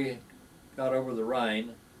after we got over the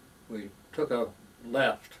Rhine, we took a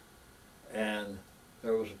left, and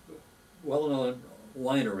there was a well-known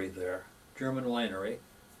winery there, German winery,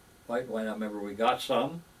 white wine. I remember we got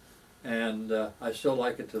some, and I still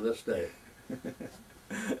like it to this day.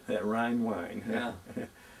 That Rhine wine. Yeah.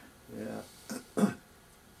 Yeah.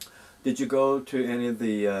 Did you go to any of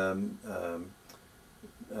the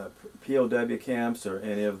POW camps or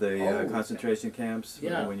any of the concentration camps?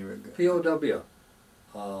 Yeah, when you were POW.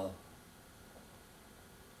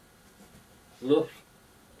 Luft.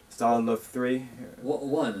 Solid Luft 3?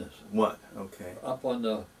 One is. One, okay. Up on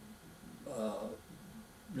the,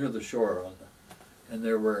 near the shore, and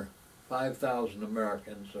there were 5,000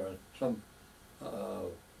 Americans, or some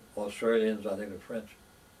Australians, I think the French.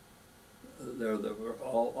 There were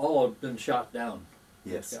all had been shot down.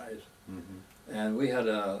 Yes. Guys. Mm-hmm. And we had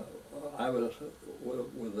I was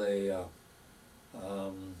with a,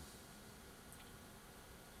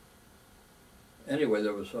 anyway,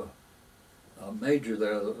 there was a major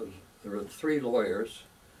there. There were 3 lawyers,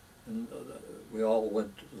 and we all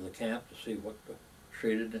went to the camp to see what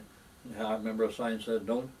treated. And I remember a sign said,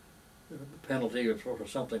 "Don't penalty for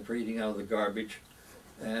something for eating out of the garbage,"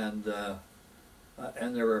 and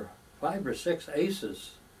there were 5 or 6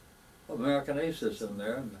 aces, American aces in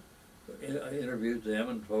there, and I interviewed them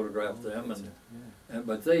and photographed them,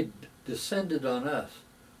 but they descended on us.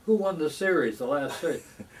 Who won the series, the last series,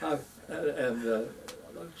 and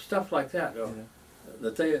stuff like that.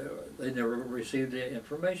 That they never received the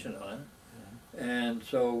information on, and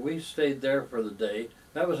so we stayed there for the day.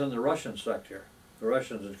 That was in the Russian sector. The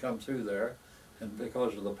Russians had come through there, and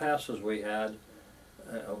because of the passes we had,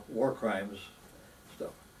 war crimes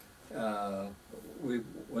stuff, we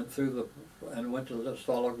went through went to the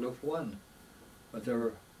Stalag Luft 1, but there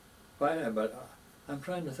were fighting. But I'm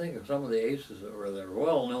trying to think of some of the aces that were there,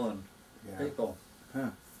 well-known people.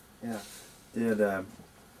 Huh. Yeah.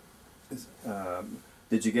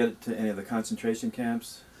 Did you get to any of the concentration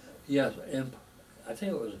camps? Yes, I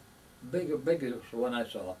think it was biggest one I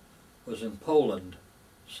saw was in Poland,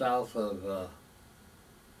 south of the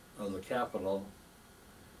capital,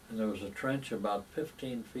 and there was a trench about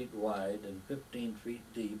 15 feet wide and 15 feet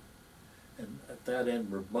deep, and at that end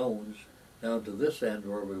were bones. Down to this end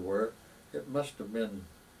where we were, it must have been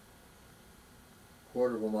a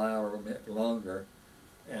quarter of a mile or a bit longer,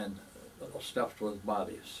 and stuffed with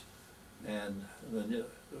bodies. And then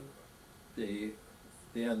the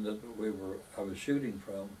end that I was shooting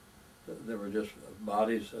from, there were just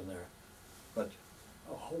bodies in there, but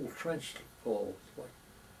a whole trench full.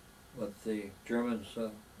 But the Germans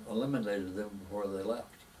eliminated them before they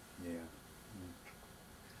left. Yeah.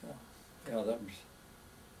 Yeah, that was.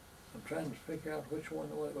 I'm trying to figure out which one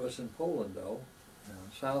it was in Poland, though,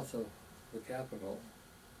 south of the capital.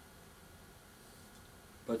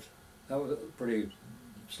 but that was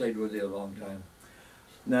stayed with you a long time.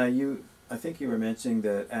 Now I think you were mentioning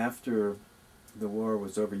that after the war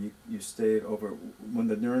was over, you stayed over when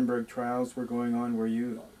the Nuremberg trials were going on. Were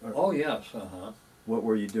you? Oh yes, What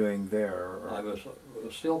were you doing there? I was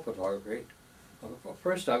still photography.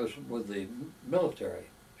 First, I was with the military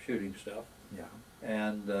shooting stuff. Yeah.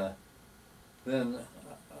 And then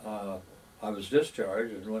I was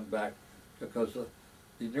discharged and went back because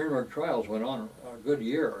the Nuremberg trials went on a good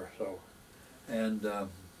year or so, and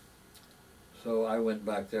so I went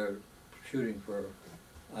back there shooting for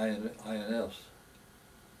INS.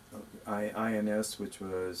 INS, which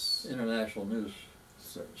was International News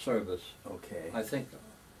Service. Okay. I think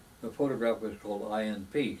the photograph was called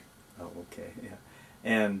INP. Oh, okay, yeah.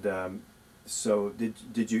 And so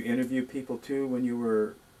did you interview people too when you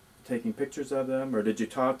were taking pictures of them, or did you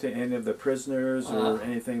talk to any of the prisoners or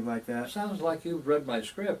anything like that? Sounds like you've read my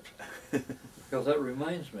script, because that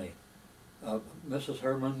reminds me of Mrs.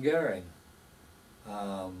 Hermann Goering.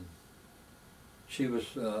 She was,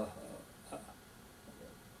 there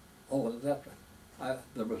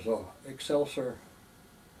was a Excelsior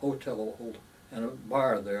hotel and a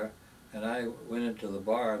bar there, and I went into the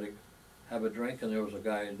bar to have a drink, and there was a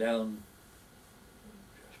guy down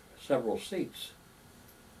several seats,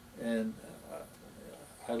 and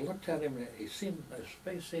I looked at him, and his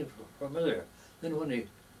face seemed familiar. Then when he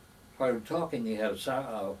started talking, he had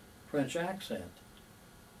a French accent.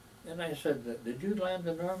 And I said, "Did you land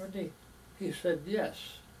in Normandy?" He said,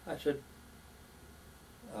 "Yes." I said,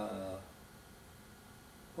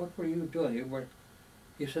 "What were you doing? You weren't..."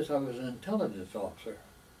 He says, "I was an intelligence officer."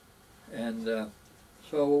 And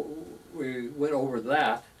so we went over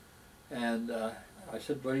that, and I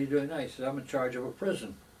said, "What are you doing now?" He said, "I'm in charge of a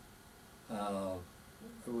prison."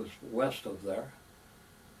 It was west of there.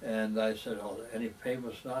 And I said, "Oh, any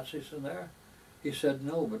famous Nazis in there?" He said,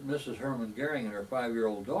 "No, but Mrs. Hermann Goering and her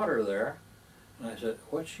 5-year-old daughter are there." And I said,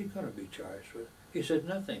 "What's she going to be charged with?" He said,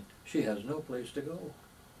 "Nothing. She has no place to go."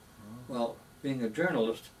 Well, being a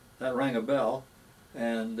journalist, that rang a bell.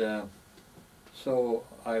 And so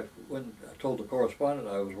I went and told the correspondent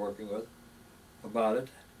I was working with about it.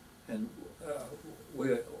 And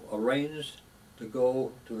we arranged to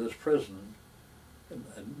go to this prison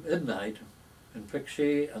at midnight and pick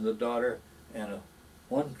she and the daughter, and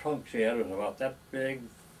one trunk she had was about that big.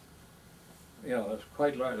 You know, it's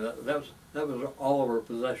quite large. That was all of her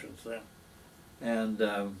possessions then. And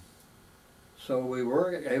so we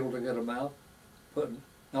were able to get them out, put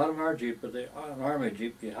not in our Jeep, but an Army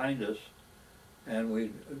Jeep behind us, and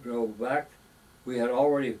we drove back. We had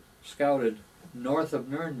already scouted north of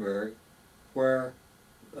Nuremberg, where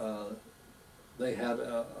they had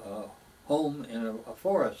a home in a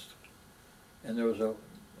forest, and there was a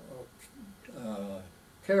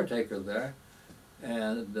caretaker there,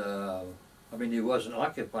 and I mean, he wasn't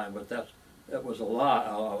occupying, but that was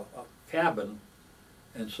a cabin,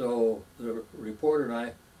 and so the reporter and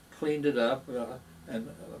I cleaned it up and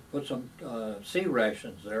put some sea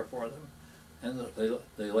rations there for them, and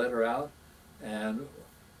they let her out, and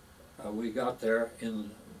we got there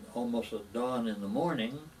in almost at dawn in the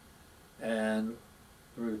morning, and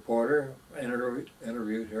the reporter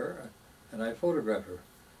interviewed her, and I photographed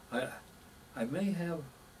her. I may have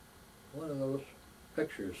one of those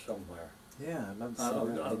pictures somewhere. Yeah, I'd love to see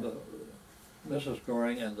that. Of Mrs.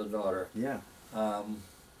 Goering and the daughter. Yeah.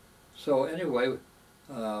 So anyway,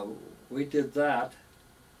 we did that,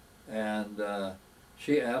 and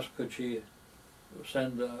she asked could she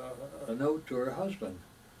send a note to her husband,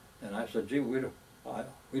 and I said, "Gee, we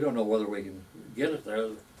don't know whether we can get it there,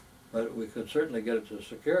 but we could certainly get it to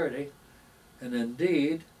security." And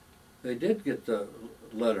indeed, they did get the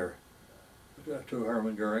letter to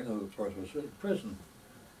Hermann Goering, who of course was in prison.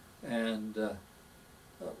 And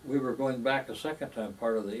we were going back a second time,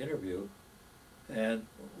 part of the interview, and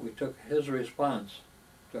we took his response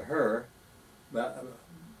to her,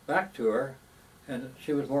 back to her, and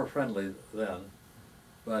she was more friendly then.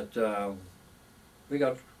 But we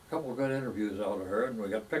got a couple of good interviews out of her, and we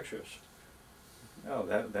got pictures. Oh,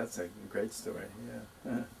 that's a great story,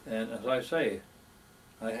 yeah. And as I say,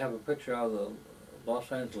 I have a picture out of the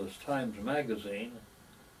Los Angeles Times magazine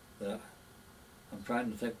that I'm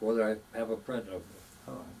trying to think whether I have a print of.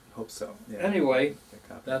 Oh, I hope so. Yeah. Anyway,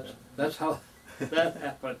 that's how that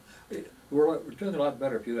happened. We're doing a lot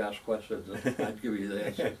better if you ask questions, and I'd give you the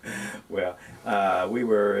answer. Well, we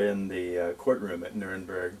were in the courtroom at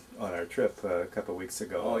Nuremberg on our trip a couple of weeks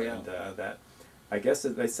ago. Oh, yeah. And I guess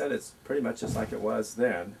they said it's pretty much just like it was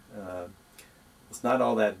then. It's not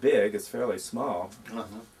all that big. It's fairly small.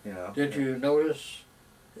 You know. Did you notice?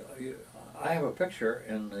 I have a picture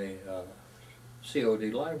in the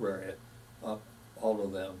COD library, all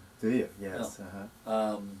of them. Do you? Yes. Yeah.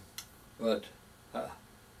 But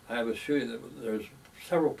I was sure that there's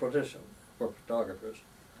several positions for photographers,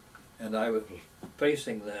 and I was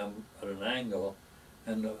facing them at an angle,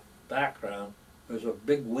 and the background was a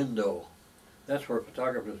big window. That's where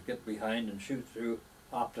photographers get behind and shoot through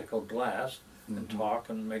optical glass and talk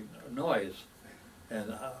and make noise.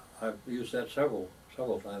 And I've used that several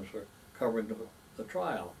times for covering the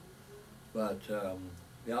trial. But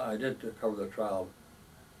yeah, I did cover the trial.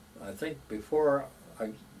 I think before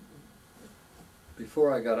I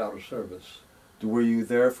got out of service. Were you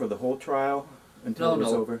there for the whole trial until it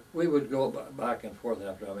was over? We would go back and forth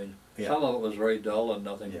after. I mean, some of it was very dull and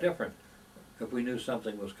nothing different. If we knew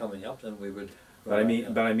something was coming up, then we would. But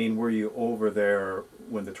I mean, were you over there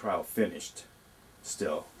when the trial finished?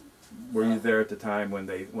 Still, were you there at the time when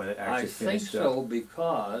it actually finished? I think so,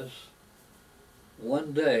 because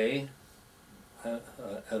one day at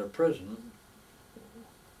a prison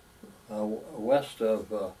west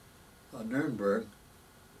of Nuremberg,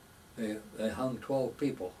 they hung 12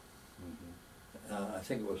 people. I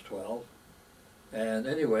think it was 12. And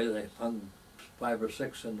anyway, they hung 5 or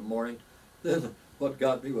 6 in the morning. Then what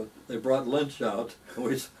got me was they brought lunch out.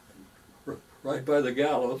 Right by the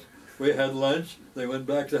gallows. We had lunch. They went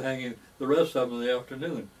back to hanging the rest of them in the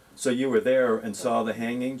afternoon. So you were there and saw the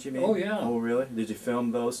hangings, you mean? Oh, yeah. Oh, really? Did you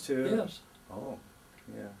film those too? Yes. Oh,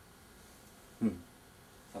 yeah.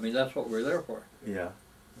 I mean, that's what we're there for. Yeah.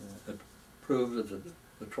 To prove that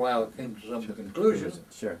the trial came to some conclusion.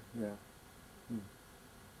 Sure, yeah.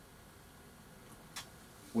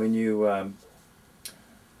 When you,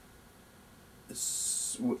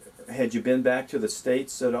 had you been back to the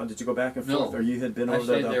States at all? Did you go back and forth? No. Or you had been over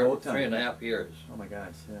there the whole time? I stayed there 3.5 years. Oh my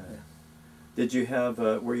gosh, yeah. Did you have,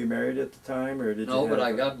 were you married at the time, or did you have... No, but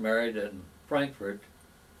I got married in Frankfurt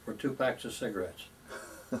for 2 packs of cigarettes.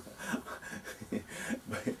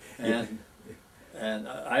 And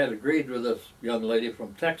I had agreed with this young lady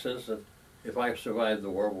from Texas that if I survived the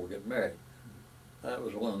war, we'll get married. That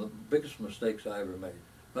was one of the biggest mistakes I ever made.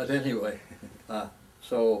 But anyway,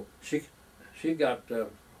 so she got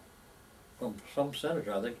from some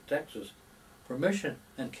senator, I think Texas, permission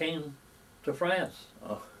and came to France.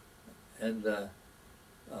 Oh. And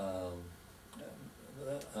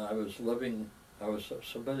I was a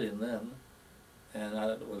civilian then, and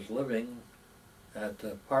I was living at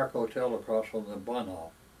the Park Hotel across from the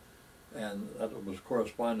Bahnhof, and that was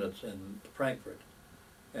correspondence in Frankfurt.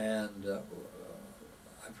 And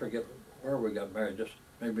I forget where we got married, just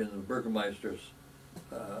maybe in the Burgermeister's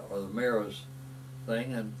or the mayor's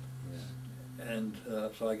thing, and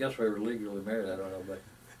so I guess we were legally married. I don't know, but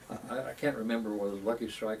I can't remember whether it was Lucky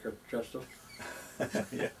Strike or Justice.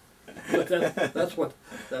 Yeah. But that's what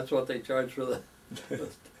they charged for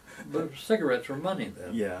but cigarettes were money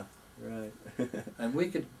then. Yeah, right. And we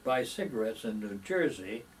could buy cigarettes in New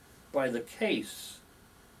Jersey by the case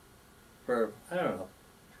for, I don't know,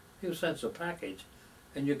 a few cents a package,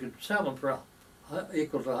 and you could sell them for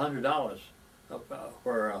equal to $100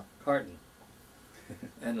 for a carton.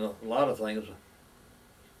 And a lot of things,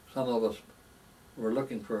 some of us were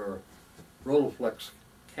looking for Rolleiflex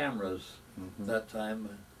cameras that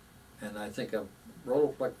time, and I think a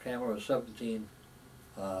Rolleiflex camera was 17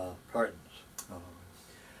 cartons. Oh.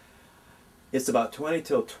 It's about 20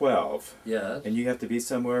 till 12. Yes. And you have to be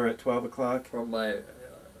somewhere at 12 o'clock? For my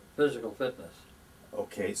physical fitness.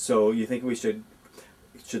 Okay, so you think we should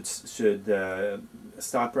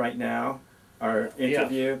stop right now, our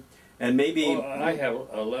interview? Yes. And maybe... Well, I have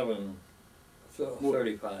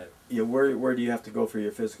 11:35. Yeah, where do you have to go for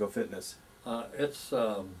your physical fitness? It's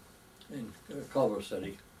in Culver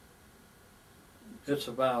City. It's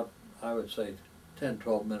about, I would say, 10,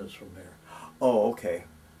 12 minutes from here. Oh, okay.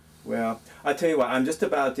 Well, I'll tell you what, I'm just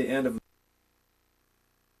about at the end of...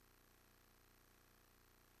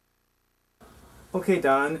 Okay,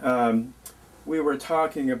 Don, we were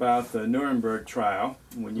talking about the Nuremberg trial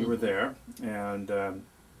when you were there, and the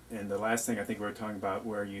last thing I think we were talking about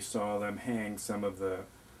where you saw them hang some of them.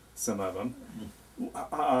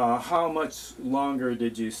 How much longer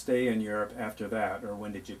did you stay in Europe after that, or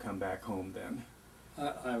when did you come back home then?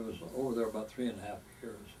 I was over there about 3.5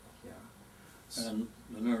 years. Yeah. And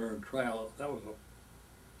the Nuremberg trial, that was,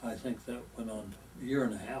 I think that went on a year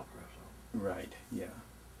and a half or so. Right, yeah.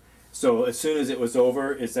 So as soon as it was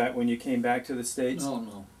over, is that when you came back to the States?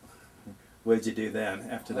 No. What did you do then,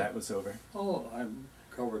 after that was over? Oh, I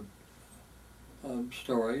covered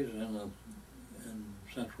stories in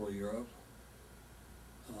Central Europe.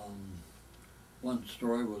 One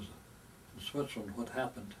story was in Switzerland, what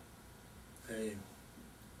happened. A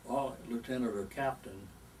lieutenant or captain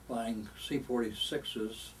flying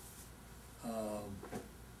C-46s,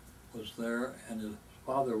 was there, and his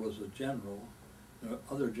father was a general. There were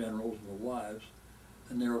other generals and the wives,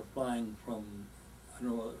 and they were flying from, I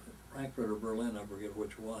don't know, Frankfurt or Berlin, I forget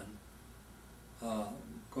which one,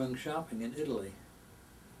 going shopping in Italy.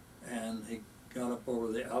 And he got up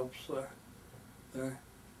over the Alps there,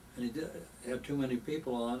 and he had too many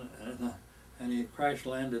people on, and he crash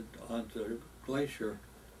landed onto a glacier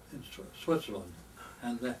in Switzerland.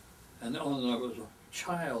 And there was a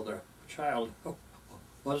child there. A child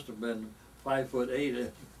must have been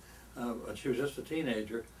 5'8". She was just a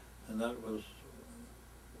teenager, and that was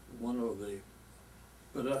one of the.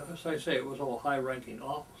 But as I say, it was all high-ranking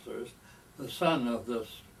officers. The son of this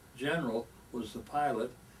general was the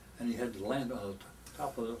pilot, and he had to land on the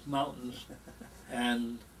top of the mountains,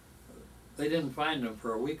 and they didn't find him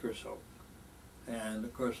for a week or so. And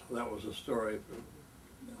of course, that was a story.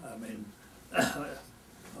 I mean,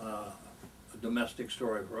 a domestic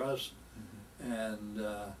story for us, and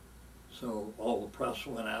so all the press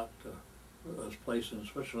went out to this place in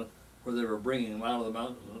Switzerland where they were bringing him out of the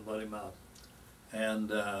mountains and let him out.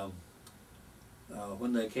 And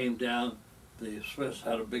when they came down, the Swiss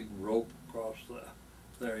had a big rope across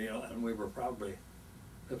there, you know, and we were probably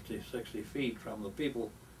 50, 60 feet from the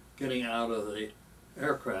people getting out of the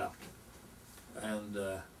aircraft. And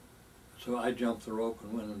so I jumped the rope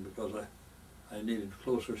and went in because I needed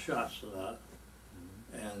closer shots than that.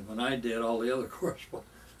 And when I did, all the other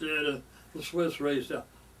correspondents did, and the Swiss raised up.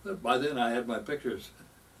 By then I had my pictures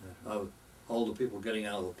of all the people getting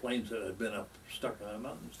out of the planes that had been up stuck in the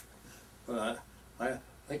mountains. But I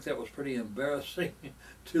think that was pretty embarrassing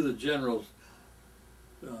to the generals.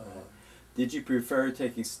 Did you prefer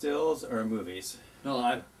taking stills or movies?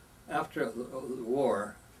 No, after the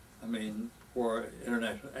war, I mean, for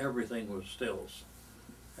international, everything was stills.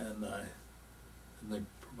 And they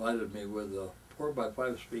provided me with a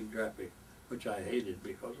 4x5 speed graphic, which I hated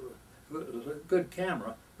because it was a good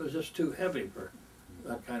camera, but it was just too heavy for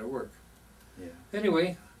that kind of work. Yeah.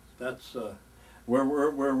 Anyway, that's Where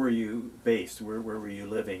were you based? Where were you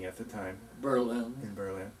living at the time? Berlin. In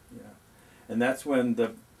Berlin, yeah. And that's when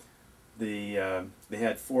they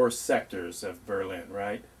had 4 sectors of Berlin,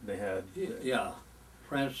 right? They had Yeah,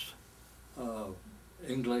 French,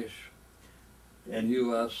 English, and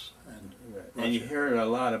U.S. and Russia. And you heard a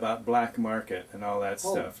lot about black market and all that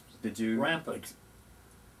stuff. Did you? Rampant.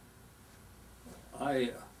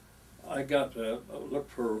 I got to look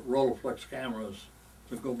for Rolleiflex cameras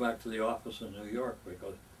to go back to the office in New York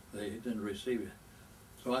because they didn't receive it.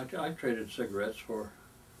 So I traded cigarettes for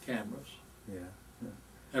cameras. Yeah. Yeah.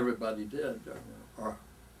 Everybody did, or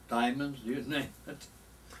diamonds, you name it.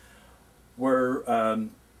 Were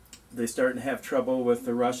they starting to have trouble with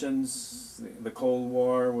the Russians? The Cold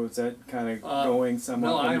War, was that kind of going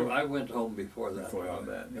somewhat? No, I went home before that. Before all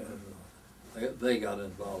that, yeah. They got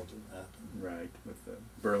involved in that. Right, with the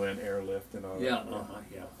Berlin airlift and all Yeah, that.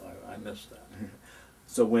 yeah, I missed that.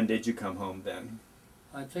 So when did you come home then?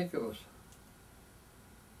 I think it was,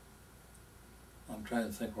 I'm trying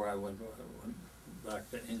to think where I went back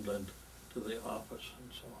to England to the office and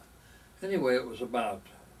so on. Anyway, it was about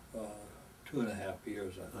 2.5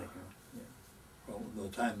 years, I think, from the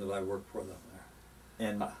time that I worked for them there.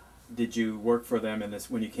 And did you work for them in this,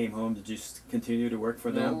 when you came home, did you continue to work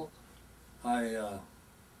for them? No,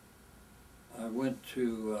 I went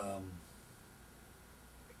to,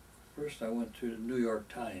 first I went to the New York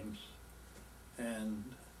Times, and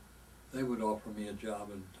they would offer me a job,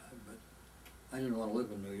 but I didn't want to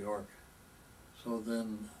live in New York. So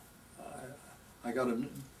then I got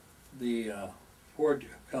the Ford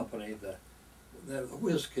company, the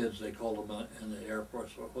whiz kids, they called them in the Air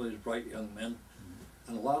Force, all these bright young men,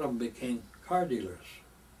 and a lot of them became car dealers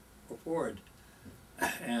for Ford.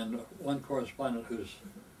 And one correspondent whose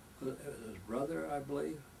his brother, I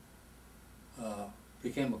believe,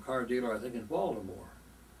 became a car dealer, I think, in Baltimore.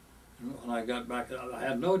 And when I got back, I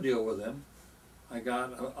had no deal with him. I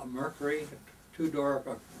got a Mercury,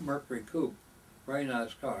 2-door Mercury coupe, very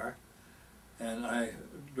nice car, and I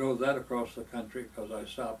drove that across the country because I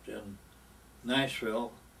stopped in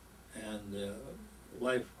Nashville, and the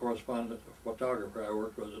life correspondent, photographer I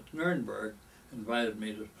worked with at Nuremberg, invited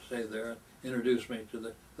me to stay there and introduced me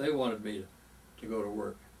to they wanted me to go to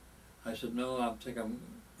work. I said, no, I think I'm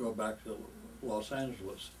going back to Los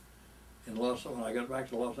Angeles. When I got back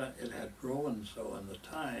to Los Angeles, it had grown so in the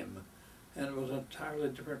time, and it was an entirely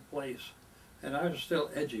different place. And I was still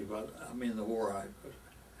edgy about, I mean, the war, I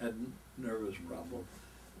had nervous problems.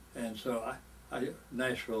 And so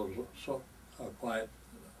Nashville was so a quiet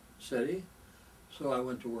city, so I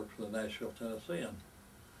went to work for the Nashville Tennessean.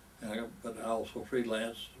 but I also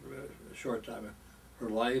freelanced a short time for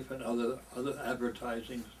Life and other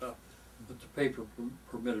advertising stuff. But the paper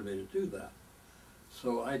permitted me to do that.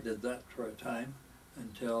 So I did that for a time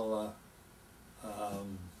until I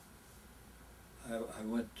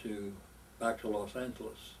went back to Los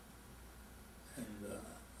Angeles. And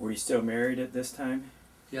were you still married at this time?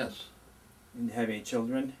 yes, And have any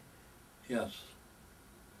children? yes.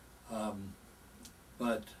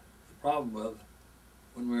 But the problem with,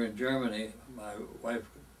 when we were in Germany, my wife,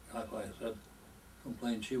 like I said,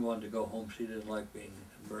 complained she wanted to go home. She didn't like being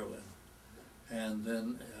in Berlin. And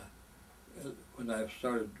then when I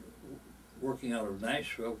started working out of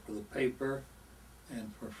Nashville for the paper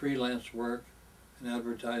and for freelance work and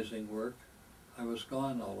advertising work, I was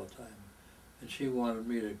gone all the time. And she wanted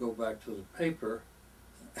me to go back to the paper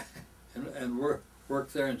and work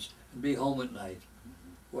there and be home at night.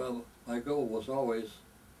 Well, my goal was always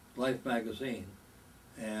Life magazine.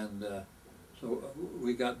 And so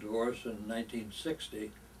we got divorced in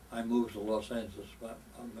 1960. I moved to Los Angeles by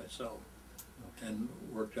myself and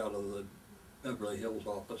worked out of the Beverly Hills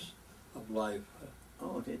office of Life.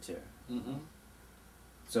 Oh, did you? Mm-hmm.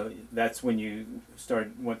 So that's when you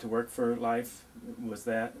went to work for Life? Was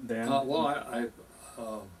that then? Well,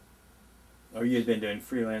 or you had been doing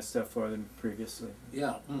freelance stuff for them previously?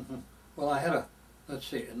 yeah. Mm-hmm. Well, I had let's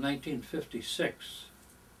see, in 1956,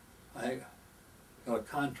 I got a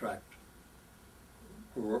contract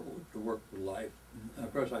to work with Life. Mm-hmm. And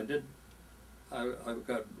of course I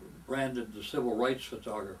got branded the civil rights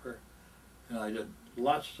photographer, and I did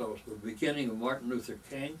lots of those, the beginning of Martin Luther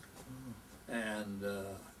King, and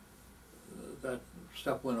that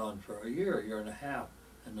stuff went on for a year and a half,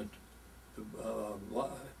 and the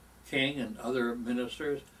King and other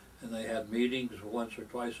ministers, and they had meetings once or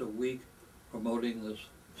twice a week promoting this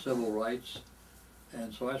civil rights,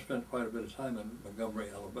 and so I spent quite a bit of time in Montgomery,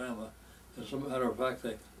 Alabama. As a matter of fact,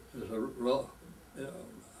 there's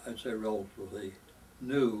I'd say relatively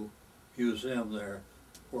new museum there,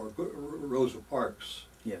 or Rosa Parks.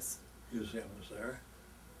 Yes. Museum is there,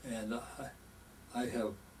 and I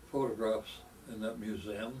have photographs in that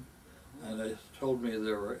museum, and they told me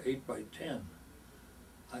there were 8 by 10.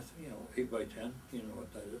 I think 8 by 10. You know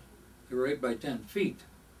what that is? They were 8 by 10 feet.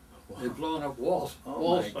 Wow. They'd blown up walls.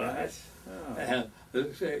 Oh my size. gosh! Oh. And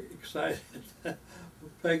they excited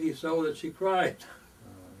Peggy so that she cried.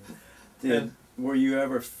 Were you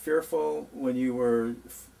ever fearful when you were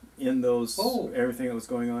in those, everything that was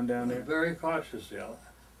going on down there? Very cautious, yeah.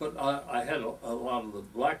 But I had a lot of the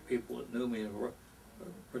black people that knew me and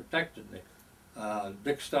protected me.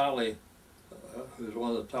 Dick Stolley, who's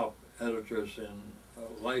one of the top editors in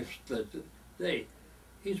Life today,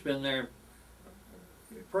 he's been there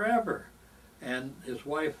forever. And his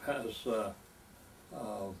wife has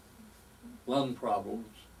lung problems,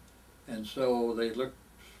 and so they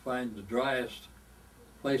find the driest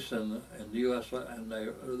place in the U.S. and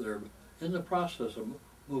they're in the process of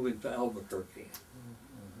moving to Albuquerque.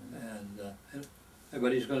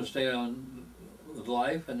 But he's going to stay on with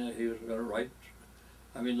Life, and he was going to write.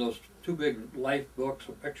 I mean, those 2 big Life books,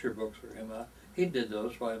 or picture books for him, he did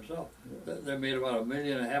those by himself. They made about $1.5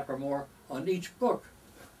 million or more on each book,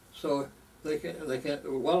 so they can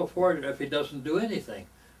well afford it if he doesn't do anything,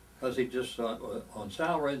 because he just on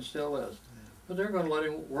salary and still is. But they're going to let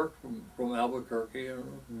him work from Albuquerque or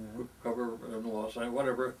cover in Los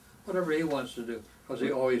Angeles, whatever he wants to do, because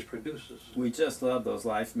he always produces. We just love those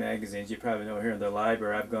Life magazines. You probably know here in the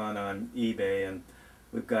library, I've gone on eBay and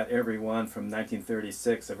we've got every one from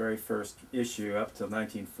 1936, the very first issue, up to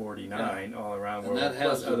 1949, all around. And that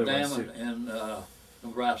has the dam in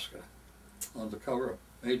Nebraska on the cover,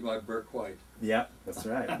 made by Burke White. Yeah, that's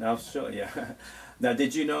right. I'll show you. Now,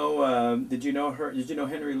 did you know her? Did you know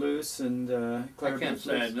Henry Luce and Clara? I can't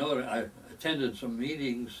say I know it. I attended some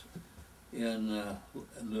meetings in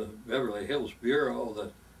the Beverly Hills Bureau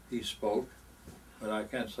that he spoke, but I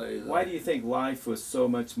can't say that. Why do you think Life was so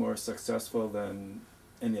much more successful than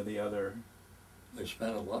any of the other? They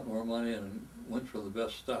spent a lot more money and went for the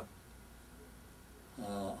best stuff.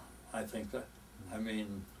 I think that. I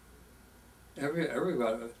mean,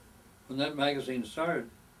 everybody, when that magazine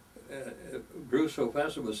started, it grew so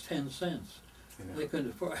fast it was 10 cents. They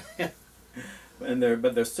couldn't afford it. And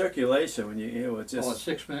their circulation, when it's just... Oh, it's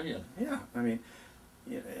 6 million. Yeah, I mean,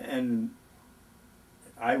 and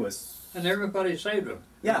I was... And everybody saved them.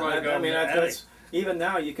 Yeah, I mean, that's, even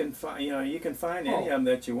now you can find, you can find any of them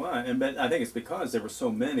that you want, but I think it's because there were so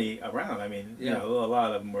many around. I mean, a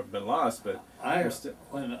lot of them have been lost, but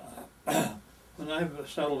when I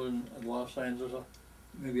settled in Los Angeles,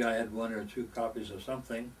 maybe I had 1 or 2 copies of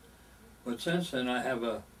something, but since then I have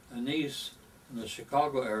a niece in the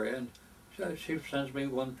Chicago area, and she sends me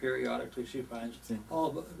one periodically. She finds all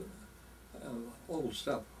the old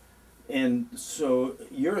stuff. And so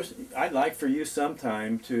I'd like for you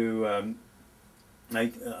sometime to,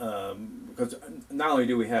 because not only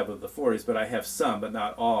do we have of the 40s, but I have some, but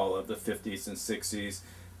not all of the 50s and 60s.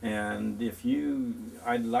 And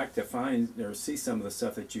I'd like to find or see some of the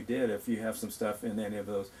stuff that you did. If you have some stuff in any of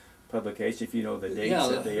those publications, if you know the dates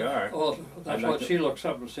that they are. Well, that's what she looks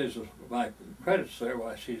up and says my credits there.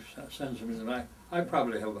 Why she sends me them back. I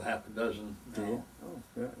probably have a half a dozen now. Oh,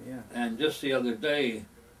 yeah. And just the other day,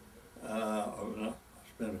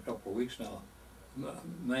 it's been a couple of weeks now,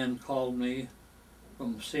 a man called me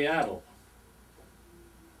from Seattle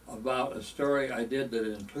about a story I did that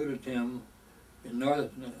included him in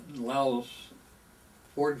northern Laos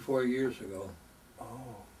 44 years ago.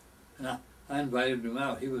 Oh. And I invited him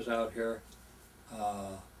out. He was out here.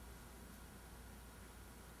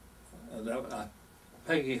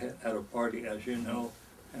 Peggy had a party, as you know,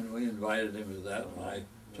 and we invited him to that, and I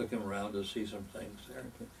took him around to see some things there.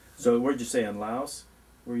 Okay. So where'd you say, in Laos?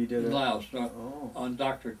 Where you did it? In Laos, on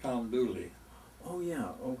Dr. Tom Dooley. Oh yeah,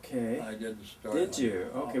 okay. I did the story. Did you?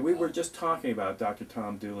 Okay, we were just talking about Dr.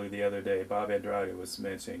 Tom Dooley the other day. Bob Andrade was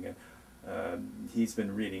mentioning, and he's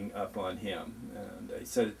been reading up on him, and he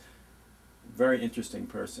said, very interesting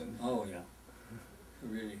person. Oh yeah, it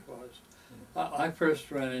really was. I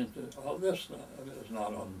first ran into, this is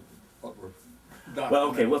not on what we're documenting. Well,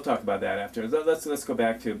 okay, we'll talk about that after. Let's go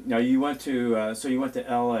back to, now you went to, so you went to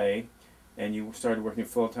L.A., and you started working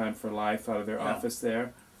full-time for Life out of their office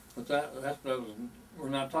there. But that doesn't, we're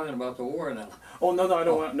not talking about the war now. Oh, no, I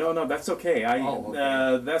don't want, no, that's okay.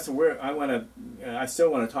 Okay. That's where I want to, I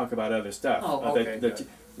still want to talk about other stuff. Oh, okay,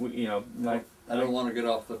 you know, like. I don't want to get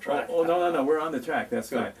off the track. Oh, no, we're on the track, that's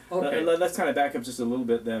good. fine. Okay. Let's kind of back up just a little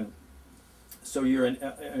bit then. So you're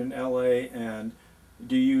in L.A., and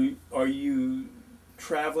are you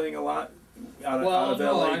traveling a lot out of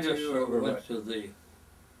L.A. I just went to the,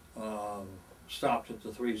 stopped at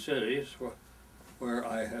the three cities where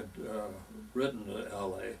I had written to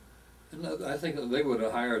L.A. And I think that they would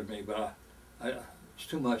have hired me, but it's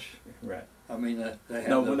too much. Right. I mean, they had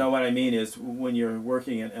no, what I mean is, when you're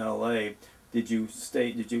working in L.A., did you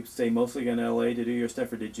stay mostly in L.A. to do your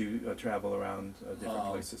stuff, or did you travel around different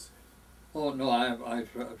places? Oh no, I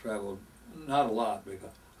traveled not a lot,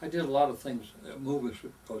 because I did a lot of things, movies,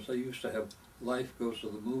 because they used to have Life Goes to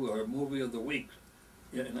the Movie, or Movie of the Week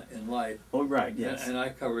in Life. Oh right, yes. And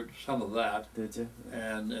I covered some of that. Did you?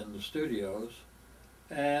 Yeah. And in the studios,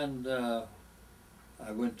 and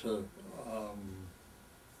I went to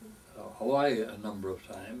Hawaii a number of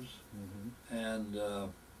times, and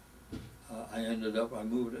I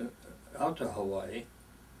moved out to Hawaii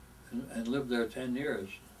and lived there 10 years.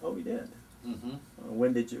 Oh, we did? Mm-hmm.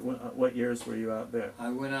 When did you, what years were you out there? I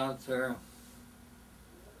went out there,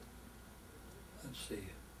 let's see,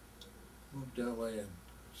 moved to LA in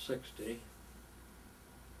 60.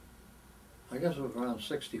 I guess it was around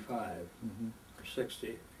 65 or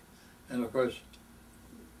 60. And of course,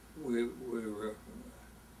 we were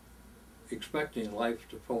expecting Life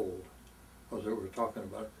to fold, because they were talking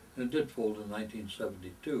about it. And it did fold in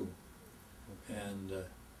 1972. And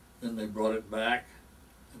then they brought it back.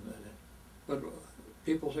 But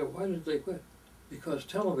people say, why did they quit? Because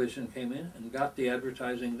television came in and got the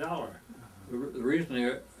advertising dollar. The reason they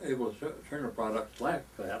were able to turn a product like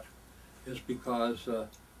that is because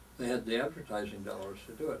they had the advertising dollars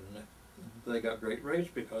to do it. And they got great rates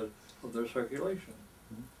because of their circulation.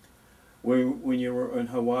 When you were in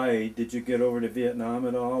Hawaii, did you get over to Vietnam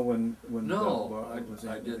at all? No,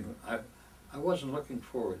 I didn't. I wasn't looking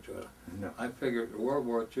forward to it. No. I figured World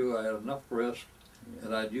War II, I had enough risk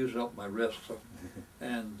that I'd use up my risk.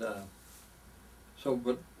 And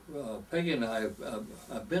but Peggy and I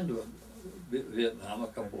I've been to Vietnam a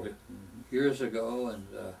couple of years ago,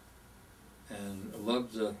 and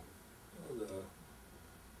loved the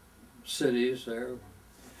cities there.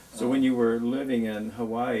 So when you were living in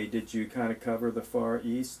Hawaii, did you kind of cover the Far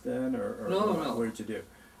East then, or no. What did you do?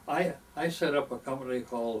 I set up a company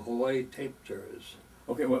called Hawaii Tape Tours.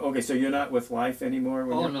 Okay, okay, so you're not with Life anymore?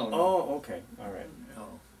 No. Oh, okay, all right.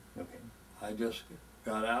 No. Okay. I just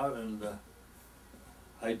got out, and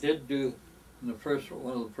I did do in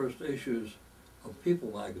one of the first issues of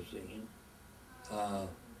People magazine,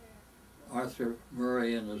 Arthur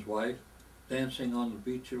Murray and his wife dancing on the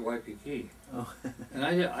beach at Waikiki. Oh. And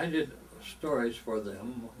I did stories for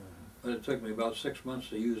them, but it took me about 6 months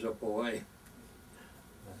to use up Hawaii.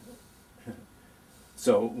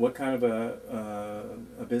 So what kind of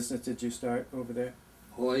a business did you start over there?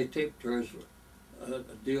 Hawaii Tape Tours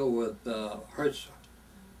deal with Hertz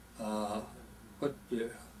put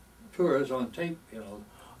the tours on tape, you know.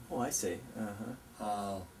 Oh, I see.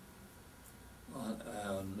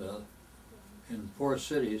 And in 4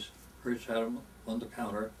 cities, Hertz had them on the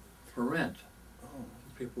counter for rent. Oh.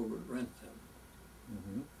 People would rent them.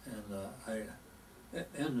 Mm-hmm. And I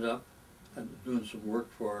ended up doing some work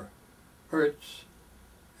for Hertz,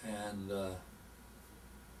 and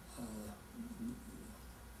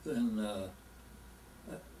then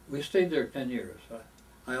we stayed there 10 years.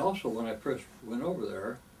 I also, when I first went over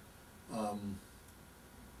there, I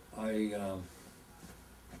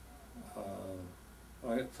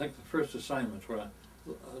think the first assignments were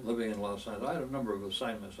living in Los Angeles. I had a number of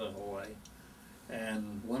assignments in Hawaii,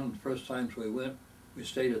 and one of the first times we went, we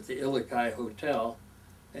stayed at the Ilikai Hotel,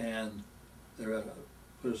 and they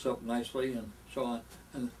put us up nicely and so on,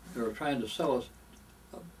 and they were trying to sell us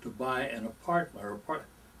to buy an apartment,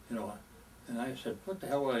 you know, and I said, what the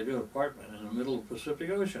hell would I do an apartment in the middle of the Pacific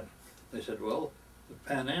Ocean? They said, well, the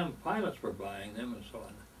Pan Am pilots were buying them and so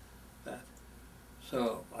on.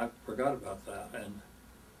 So I forgot about that, and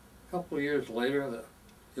a couple of years later, the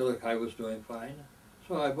Ilikai was doing fine,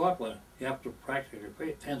 so I bought one. You have to practically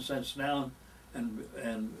pay 10 cents down and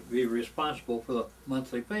be responsible for the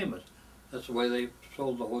monthly payments. That's the way they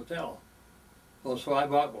sold the hotel. Well, so I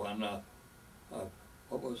bought one,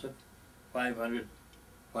 what was it, 500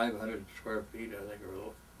 square feet, I think, or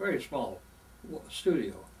a very small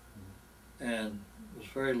studio, and it was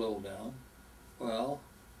very little down. Well,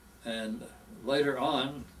 and later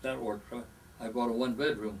on, that worked. I bought a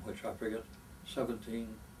 1-bedroom, which I forget, not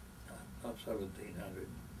 1,700.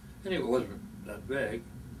 Anyway, it wasn't that big.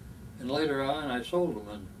 And later on, I sold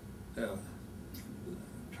them, and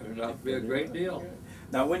turned out to be a great deal.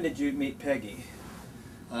 Now, when did you meet Peggy?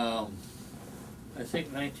 I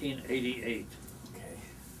think 1988. Okay.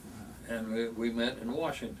 And we met in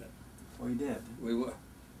Washington. Oh, you did? We were,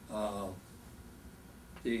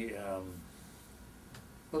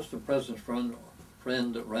 what's the president's friend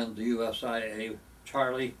that ran the USIA,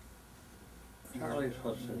 Charlie?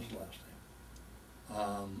 What's his last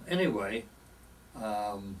name? Anyway,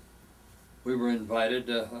 we were invited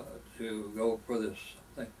to go for this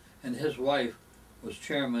thing, and his wife was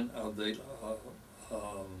chairman of the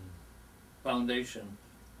foundation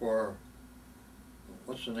for,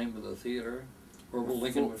 what's the name of the theater?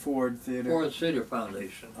 Ford Theater. Ford Theater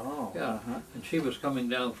Foundation. Oh. Yeah, and she was coming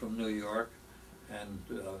down from New York, and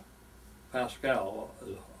Pascal,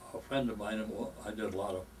 a friend of mine, and I did a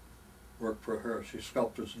lot of work for her. She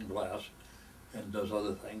sculptures in glass and does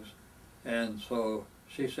other things. And so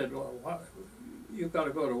she said, well, you've got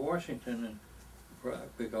to go to Washington,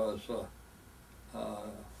 because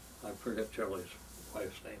I forget Charlie's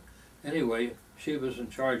wife's name. Anyway, she was in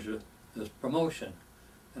charge of this promotion.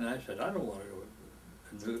 And I said, I don't want to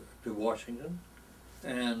go to Washington.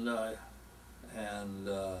 And I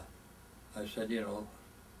said, you know,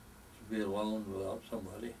 to be alone without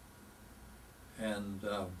somebody. And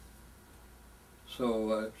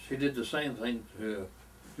so she did the same thing to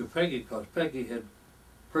Peggy, because Peggy had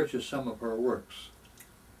purchased some of her works,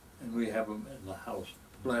 and we have them in the house,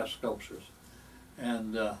 glass sculptures.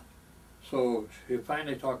 And so she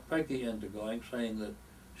finally talked Peggy into going, saying that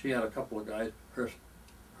she had a couple of guys,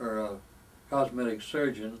 her cosmetic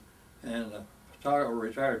surgeon and a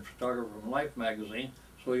retired photographer from Life magazine,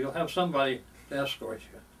 so you'll have somebody to escort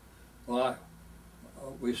you. Well,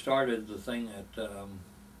 we started the thing at a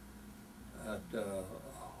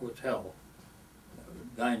hotel,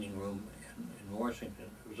 dining room in Washington.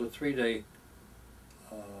 It was a 3-day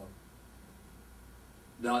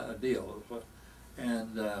deal.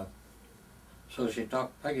 And so she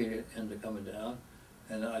talked Peggy into coming down,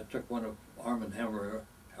 and I took one of Armand Hammer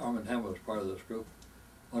was part of this group,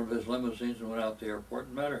 one of his limousines, and went out to the airport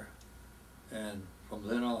and met her. And from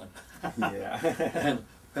then on. Yeah.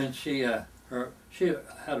 and she had a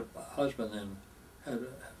husband and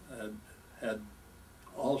had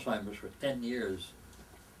Alzheimer's for 10 years,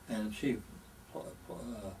 and she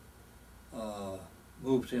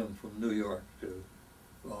moved him from New York to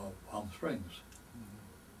Palm Springs.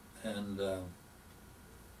 And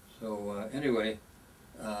so anyway,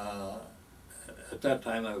 at that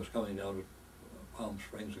time I was coming down to Palm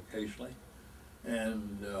Springs occasionally,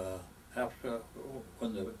 and after,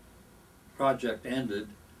 when the project ended,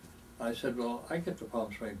 I said, well, I get to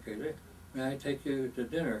Palm Springs occasionally. May I take you to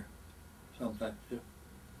dinner sometime?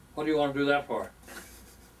 What do you want to do that for?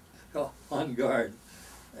 Oh, on guard.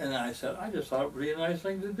 And I said, I just thought it would be a nice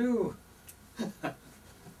thing to do.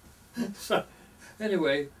 So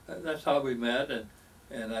anyway, that's how we met,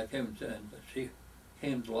 and I came to, and she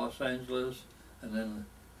came to Los Angeles, and then,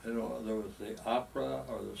 you know, there was the opera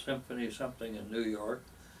or the symphony something in New York,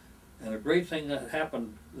 And a great thing that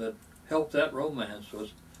happened that helped that romance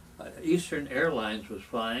was Eastern Airlines was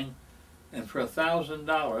flying, and for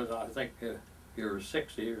 $1,000, I think you're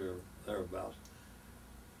 60 or thereabouts,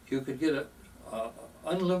 you could get a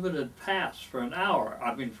unlimited pass for an hour.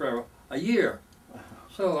 I mean, for a year.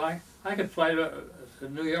 So I could fly to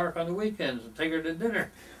New York on the weekends and take her to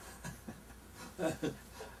dinner.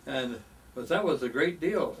 But that was a great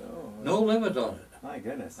deal. Oh, No limit on it. my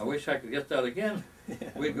goodness. I wish I could get that again. Yeah.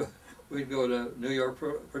 We'd go to New York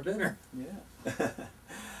for dinner. Yeah.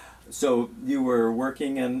 So you were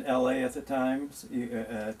working in L.A. at the time. So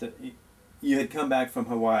you had come back from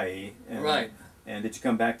Hawaii. And, Right. And did you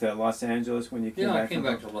come back to Los Angeles when you came back? Yeah, I came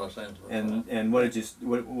back to Los Angeles. And what did you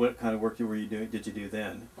what kind of work were you doing? Did you do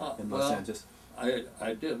then in Los Angeles?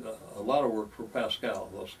 I did a lot of work for Pascal,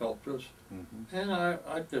 those sculptors, and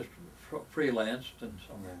I just freelanced and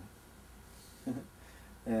so on. Yeah.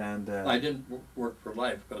 And I didn't work for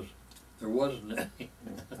life because there wasn't any.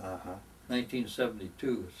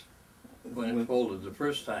 1972 is when it folded the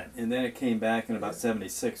first time. And then it came back in about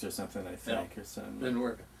 76 or something, I think, Yeah. or something. Didn't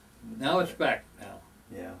work. Now it's back now.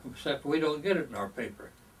 Yeah. Except we don't get it in our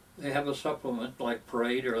paper. They have a supplement like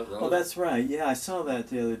Parade or those. Oh, that's right. Yeah, I saw that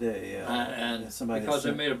the other day. And somebody because they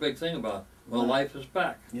said, made a big thing about, well, Right. life is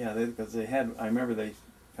back. Yeah, because they had. I remember they.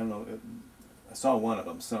 I don't know. I saw one of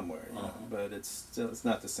them somewhere, you know, but it's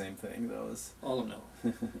not the same thing though. It's, Oh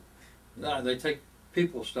no. No, they take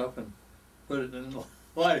People stuff and put it in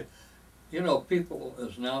life. You know, People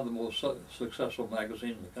is now the most successful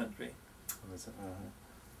magazine in the country.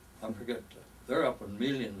 I forget. They're up in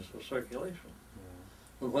millions of circulation. Yeah.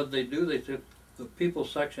 But what they do, they took the People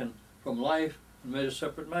section from Life and made a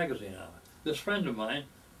separate magazine out of it. This friend of mine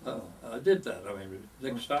did that. I mean,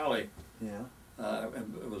 Dick Stolley Yeah.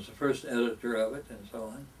 was the first editor of it and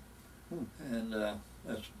so on. And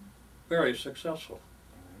that's very successful.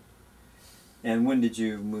 And when did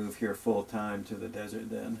you move here full time to the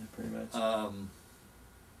desert then, pretty much?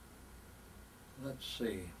 Let's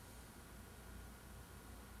see.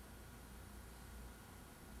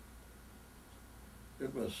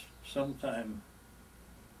 It was sometime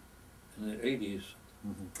in the 80s.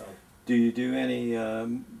 Do you do any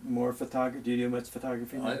more photography? Do you do much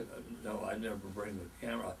photography now? No, I never bring the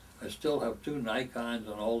camera. I still have 2 Nikons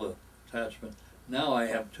and all the attachments. Now I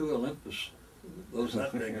have 2 Olympus, those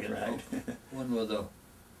that big, you know. One with a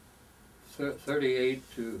 38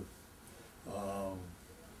 to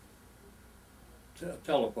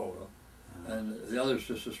telephoto, and the other's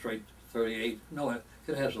just a straight 38. No, it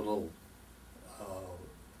has a little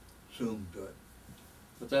zoom to it,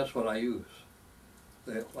 but that's what I use.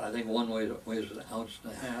 I think one weighs 1.5 ounces.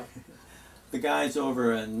 The guys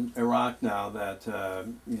over in Iraq now that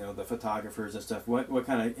you know, the photographers and stuff. What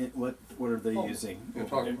are they using? You're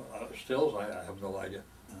talking stills? I have no idea.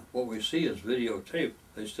 What we see is videotape.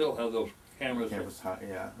 They still have those cameras.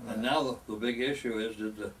 Yeah. And now the big issue is,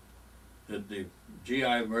 did the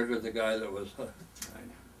GI murder the guy that was?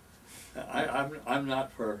 I'm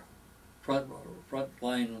not for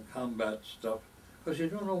frontline combat stuff, because you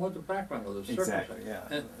don't know what the background of the circumstance. Exactly. Yeah.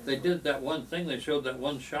 And they did that one thing. They showed that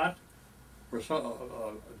one shot, where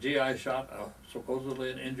a GI shot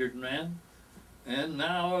supposedly an injured man, and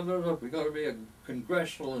now there's going to be a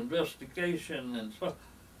congressional investigation and so.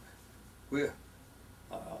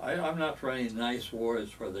 I'm not for any nice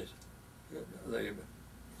wars where they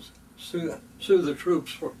sue the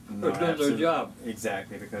troops for doing their job.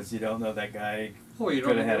 Exactly, because you don't know that guy You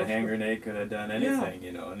could have had a hand grenade, could have done anything,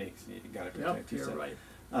 you know, and you got to protect yourself.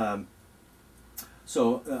 You're right.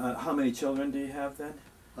 So, how many children do you have then?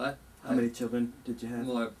 What? How many children did you have?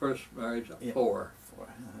 My first marriage, 4. 4.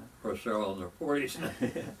 Of course, they're all in their 40s.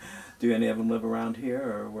 Do any of them live around here,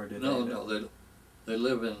 or where did they live? No, they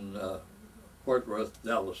live in Fort Worth,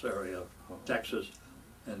 Dallas area, Texas,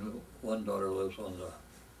 and one daughter lives on the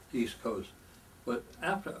East Coast. But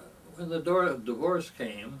when the divorce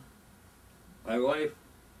came, my wife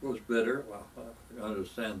was bitter. Well, I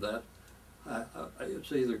understand that.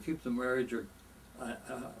 It's either keep the marriage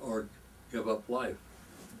or give up life.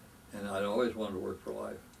 And I always wanted to work for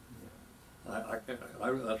life.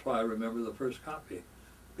 That's why I remember the first copy,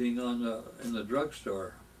 being in the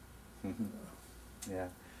drugstore. Yeah.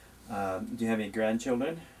 Do you have any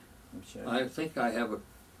grandchildren? I'm sure. I think I have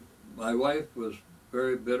my wife was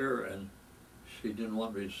very bitter, and she didn't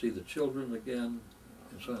want me to see the children again.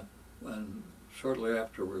 And so, and shortly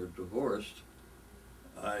after we were divorced,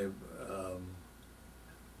 I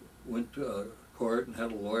went to court and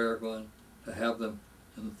had a lawyer going to have them,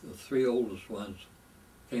 and the 3 oldest ones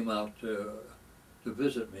came out to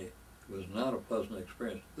visit me. It was not a pleasant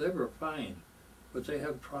experience. They were fine, but they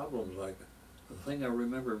had problems like the thing I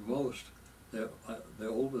remember most, the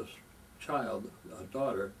oldest child,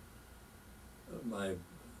 daughter,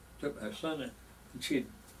 took my son, and she'd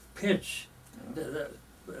pinch.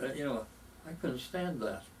 You know, I couldn't stand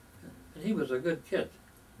that. And he was a good kid.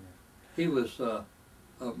 He was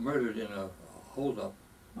murdered in a holdup.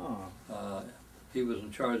 Oh. He was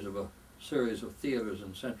in charge of a series of theaters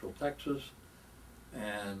in Central Texas,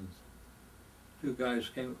 and two guys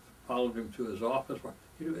followed him to his office.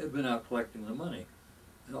 He had been out collecting the money.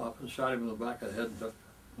 The office shot him in the back of the head and took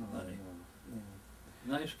the money.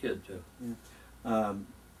 Yeah. Nice kid, too. Yeah.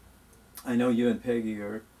 I know you and Peggy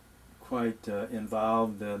are quite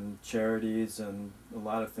involved in charities and a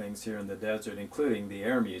lot of things here in the desert, including the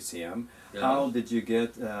Air Museum. Yes. How did you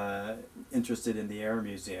get interested in the Air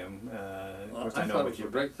Museum? Well, I thought it was a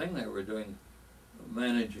great thing they were doing,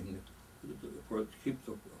 managing to keep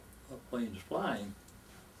the planes flying.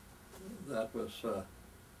 That was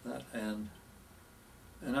that, and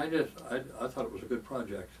I thought it was a good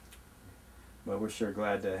project. Well, we're sure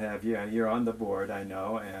glad to have you. You're on the board, I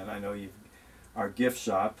know, and I know our gift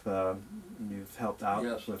shop, you've helped out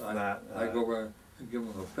with that. I go over and give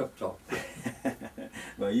them a pep talk.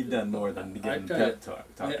 Well, you've done more than giving pep talk,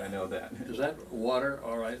 I know that. Is that water?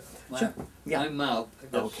 All right. Sure. My mouth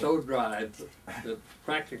gets so dry that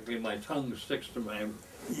practically my tongue sticks to my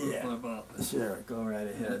mouth. Sure, go right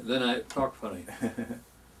ahead. Then I talk funny.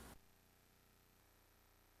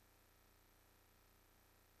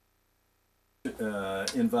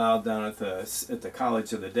 Involved down at the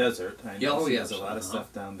College of the Desert. I know there's a lot of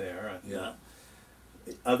stuff down there. Yeah.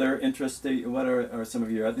 Other interests? What are some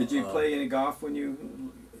of your? Did you play any golf when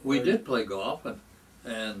you? We did play golf, but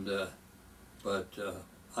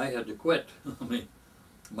I had to quit. I mean,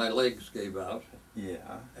 my legs gave out.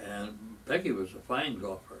 Yeah. And Peggy was a fine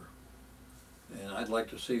golfer, and I'd like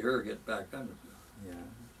to see her get back on it.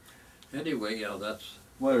 Yeah. Anyway, yeah, that's.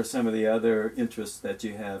 What are some of the other interests that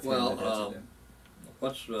you have? Well, in the desert?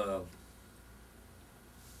 What's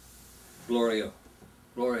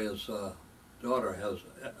Gloria's daughter has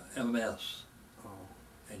MS,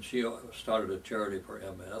 and she started a charity for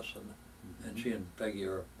MS, and she and Peggy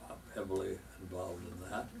are heavily involved in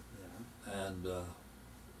that. Yeah.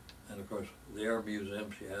 And of course the Air Museum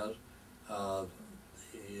she has,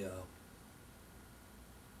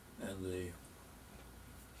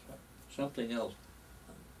 something else.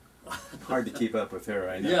 Hard to keep up with her,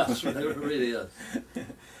 I know. Yes, it really is.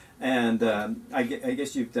 And I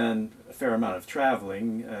guess you've done a fair amount of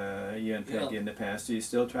traveling, you and Peggy, in the past. Do you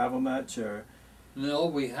still travel much, or? No,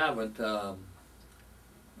 we haven't of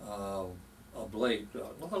late.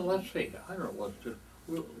 Well, let's see. I don't know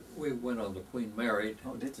what we went on the Queen Mary.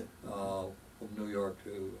 Oh, did you? From New York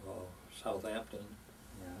to Southampton.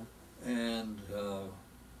 Yeah. And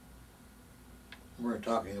we're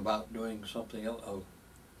talking about doing something else.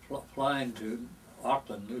 Flying to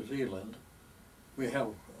Auckland, New Zealand. We have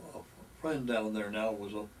a friend down there now,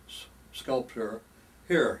 was a sculptor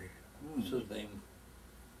here. What's his name?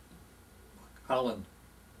 Colin.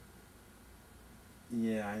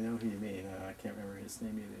 Yeah, I know who you mean. I can't remember his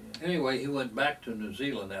name either. Yeah. Anyway, he went back to New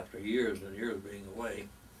Zealand after years and years being away,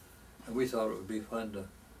 and we thought it would be fun to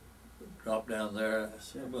drop down there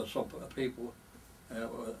with some people,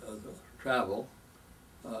 travel,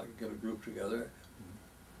 get a group together.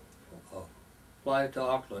 Fly to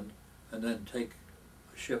Auckland, and then take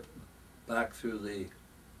a ship back through the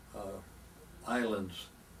islands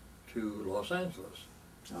to Los Angeles.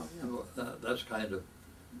 Oh, yeah. That's kind of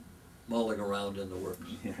mulling around in the works.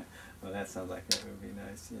 Yeah, well, that sounds like it would be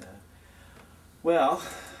nice, yeah. Well,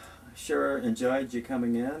 sure enjoyed you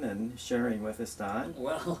coming in and sharing with us, Don.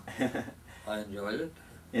 Well, I enjoyed it.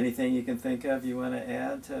 Anything you can think of you want to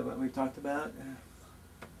add to what we've talked about?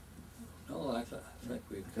 No, I think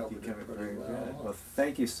we've covered it pretty well. Good. Well,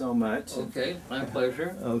 thank you so much. Okay, my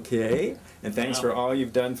pleasure. Okay, and thanks for all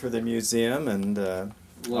you've done for the museum and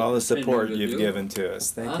all the support you've given to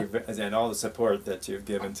us. Thank you, and all the support that you've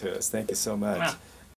given to us. Thank you so much.